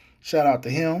 Shout out to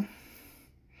him.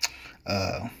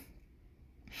 I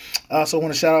also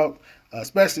want to shout out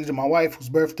especially to my wife, whose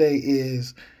birthday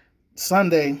is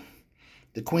Sunday,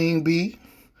 the Queen Bee.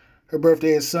 Her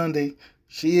birthday is Sunday.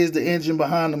 She is the engine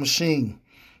behind the machine.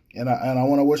 And I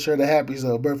want to wish her the happiest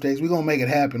of birthdays. We're going to make it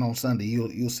happen on Sunday.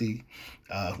 You'll see.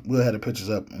 We'll have the pictures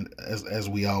up as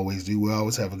we always do. We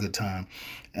always have a good time.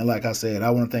 And like I said,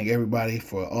 I want to thank everybody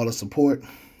for all the support.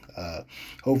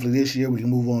 Hopefully this year we can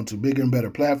move on to bigger and better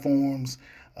platforms.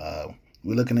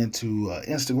 We're looking into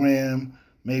Instagram,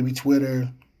 maybe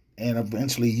Twitter, and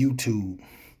eventually YouTube.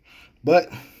 But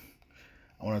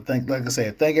I want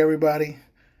to thank everybody.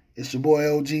 It's your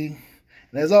boy OG. And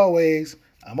as always,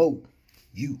 I'm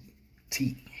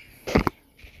O-U-T.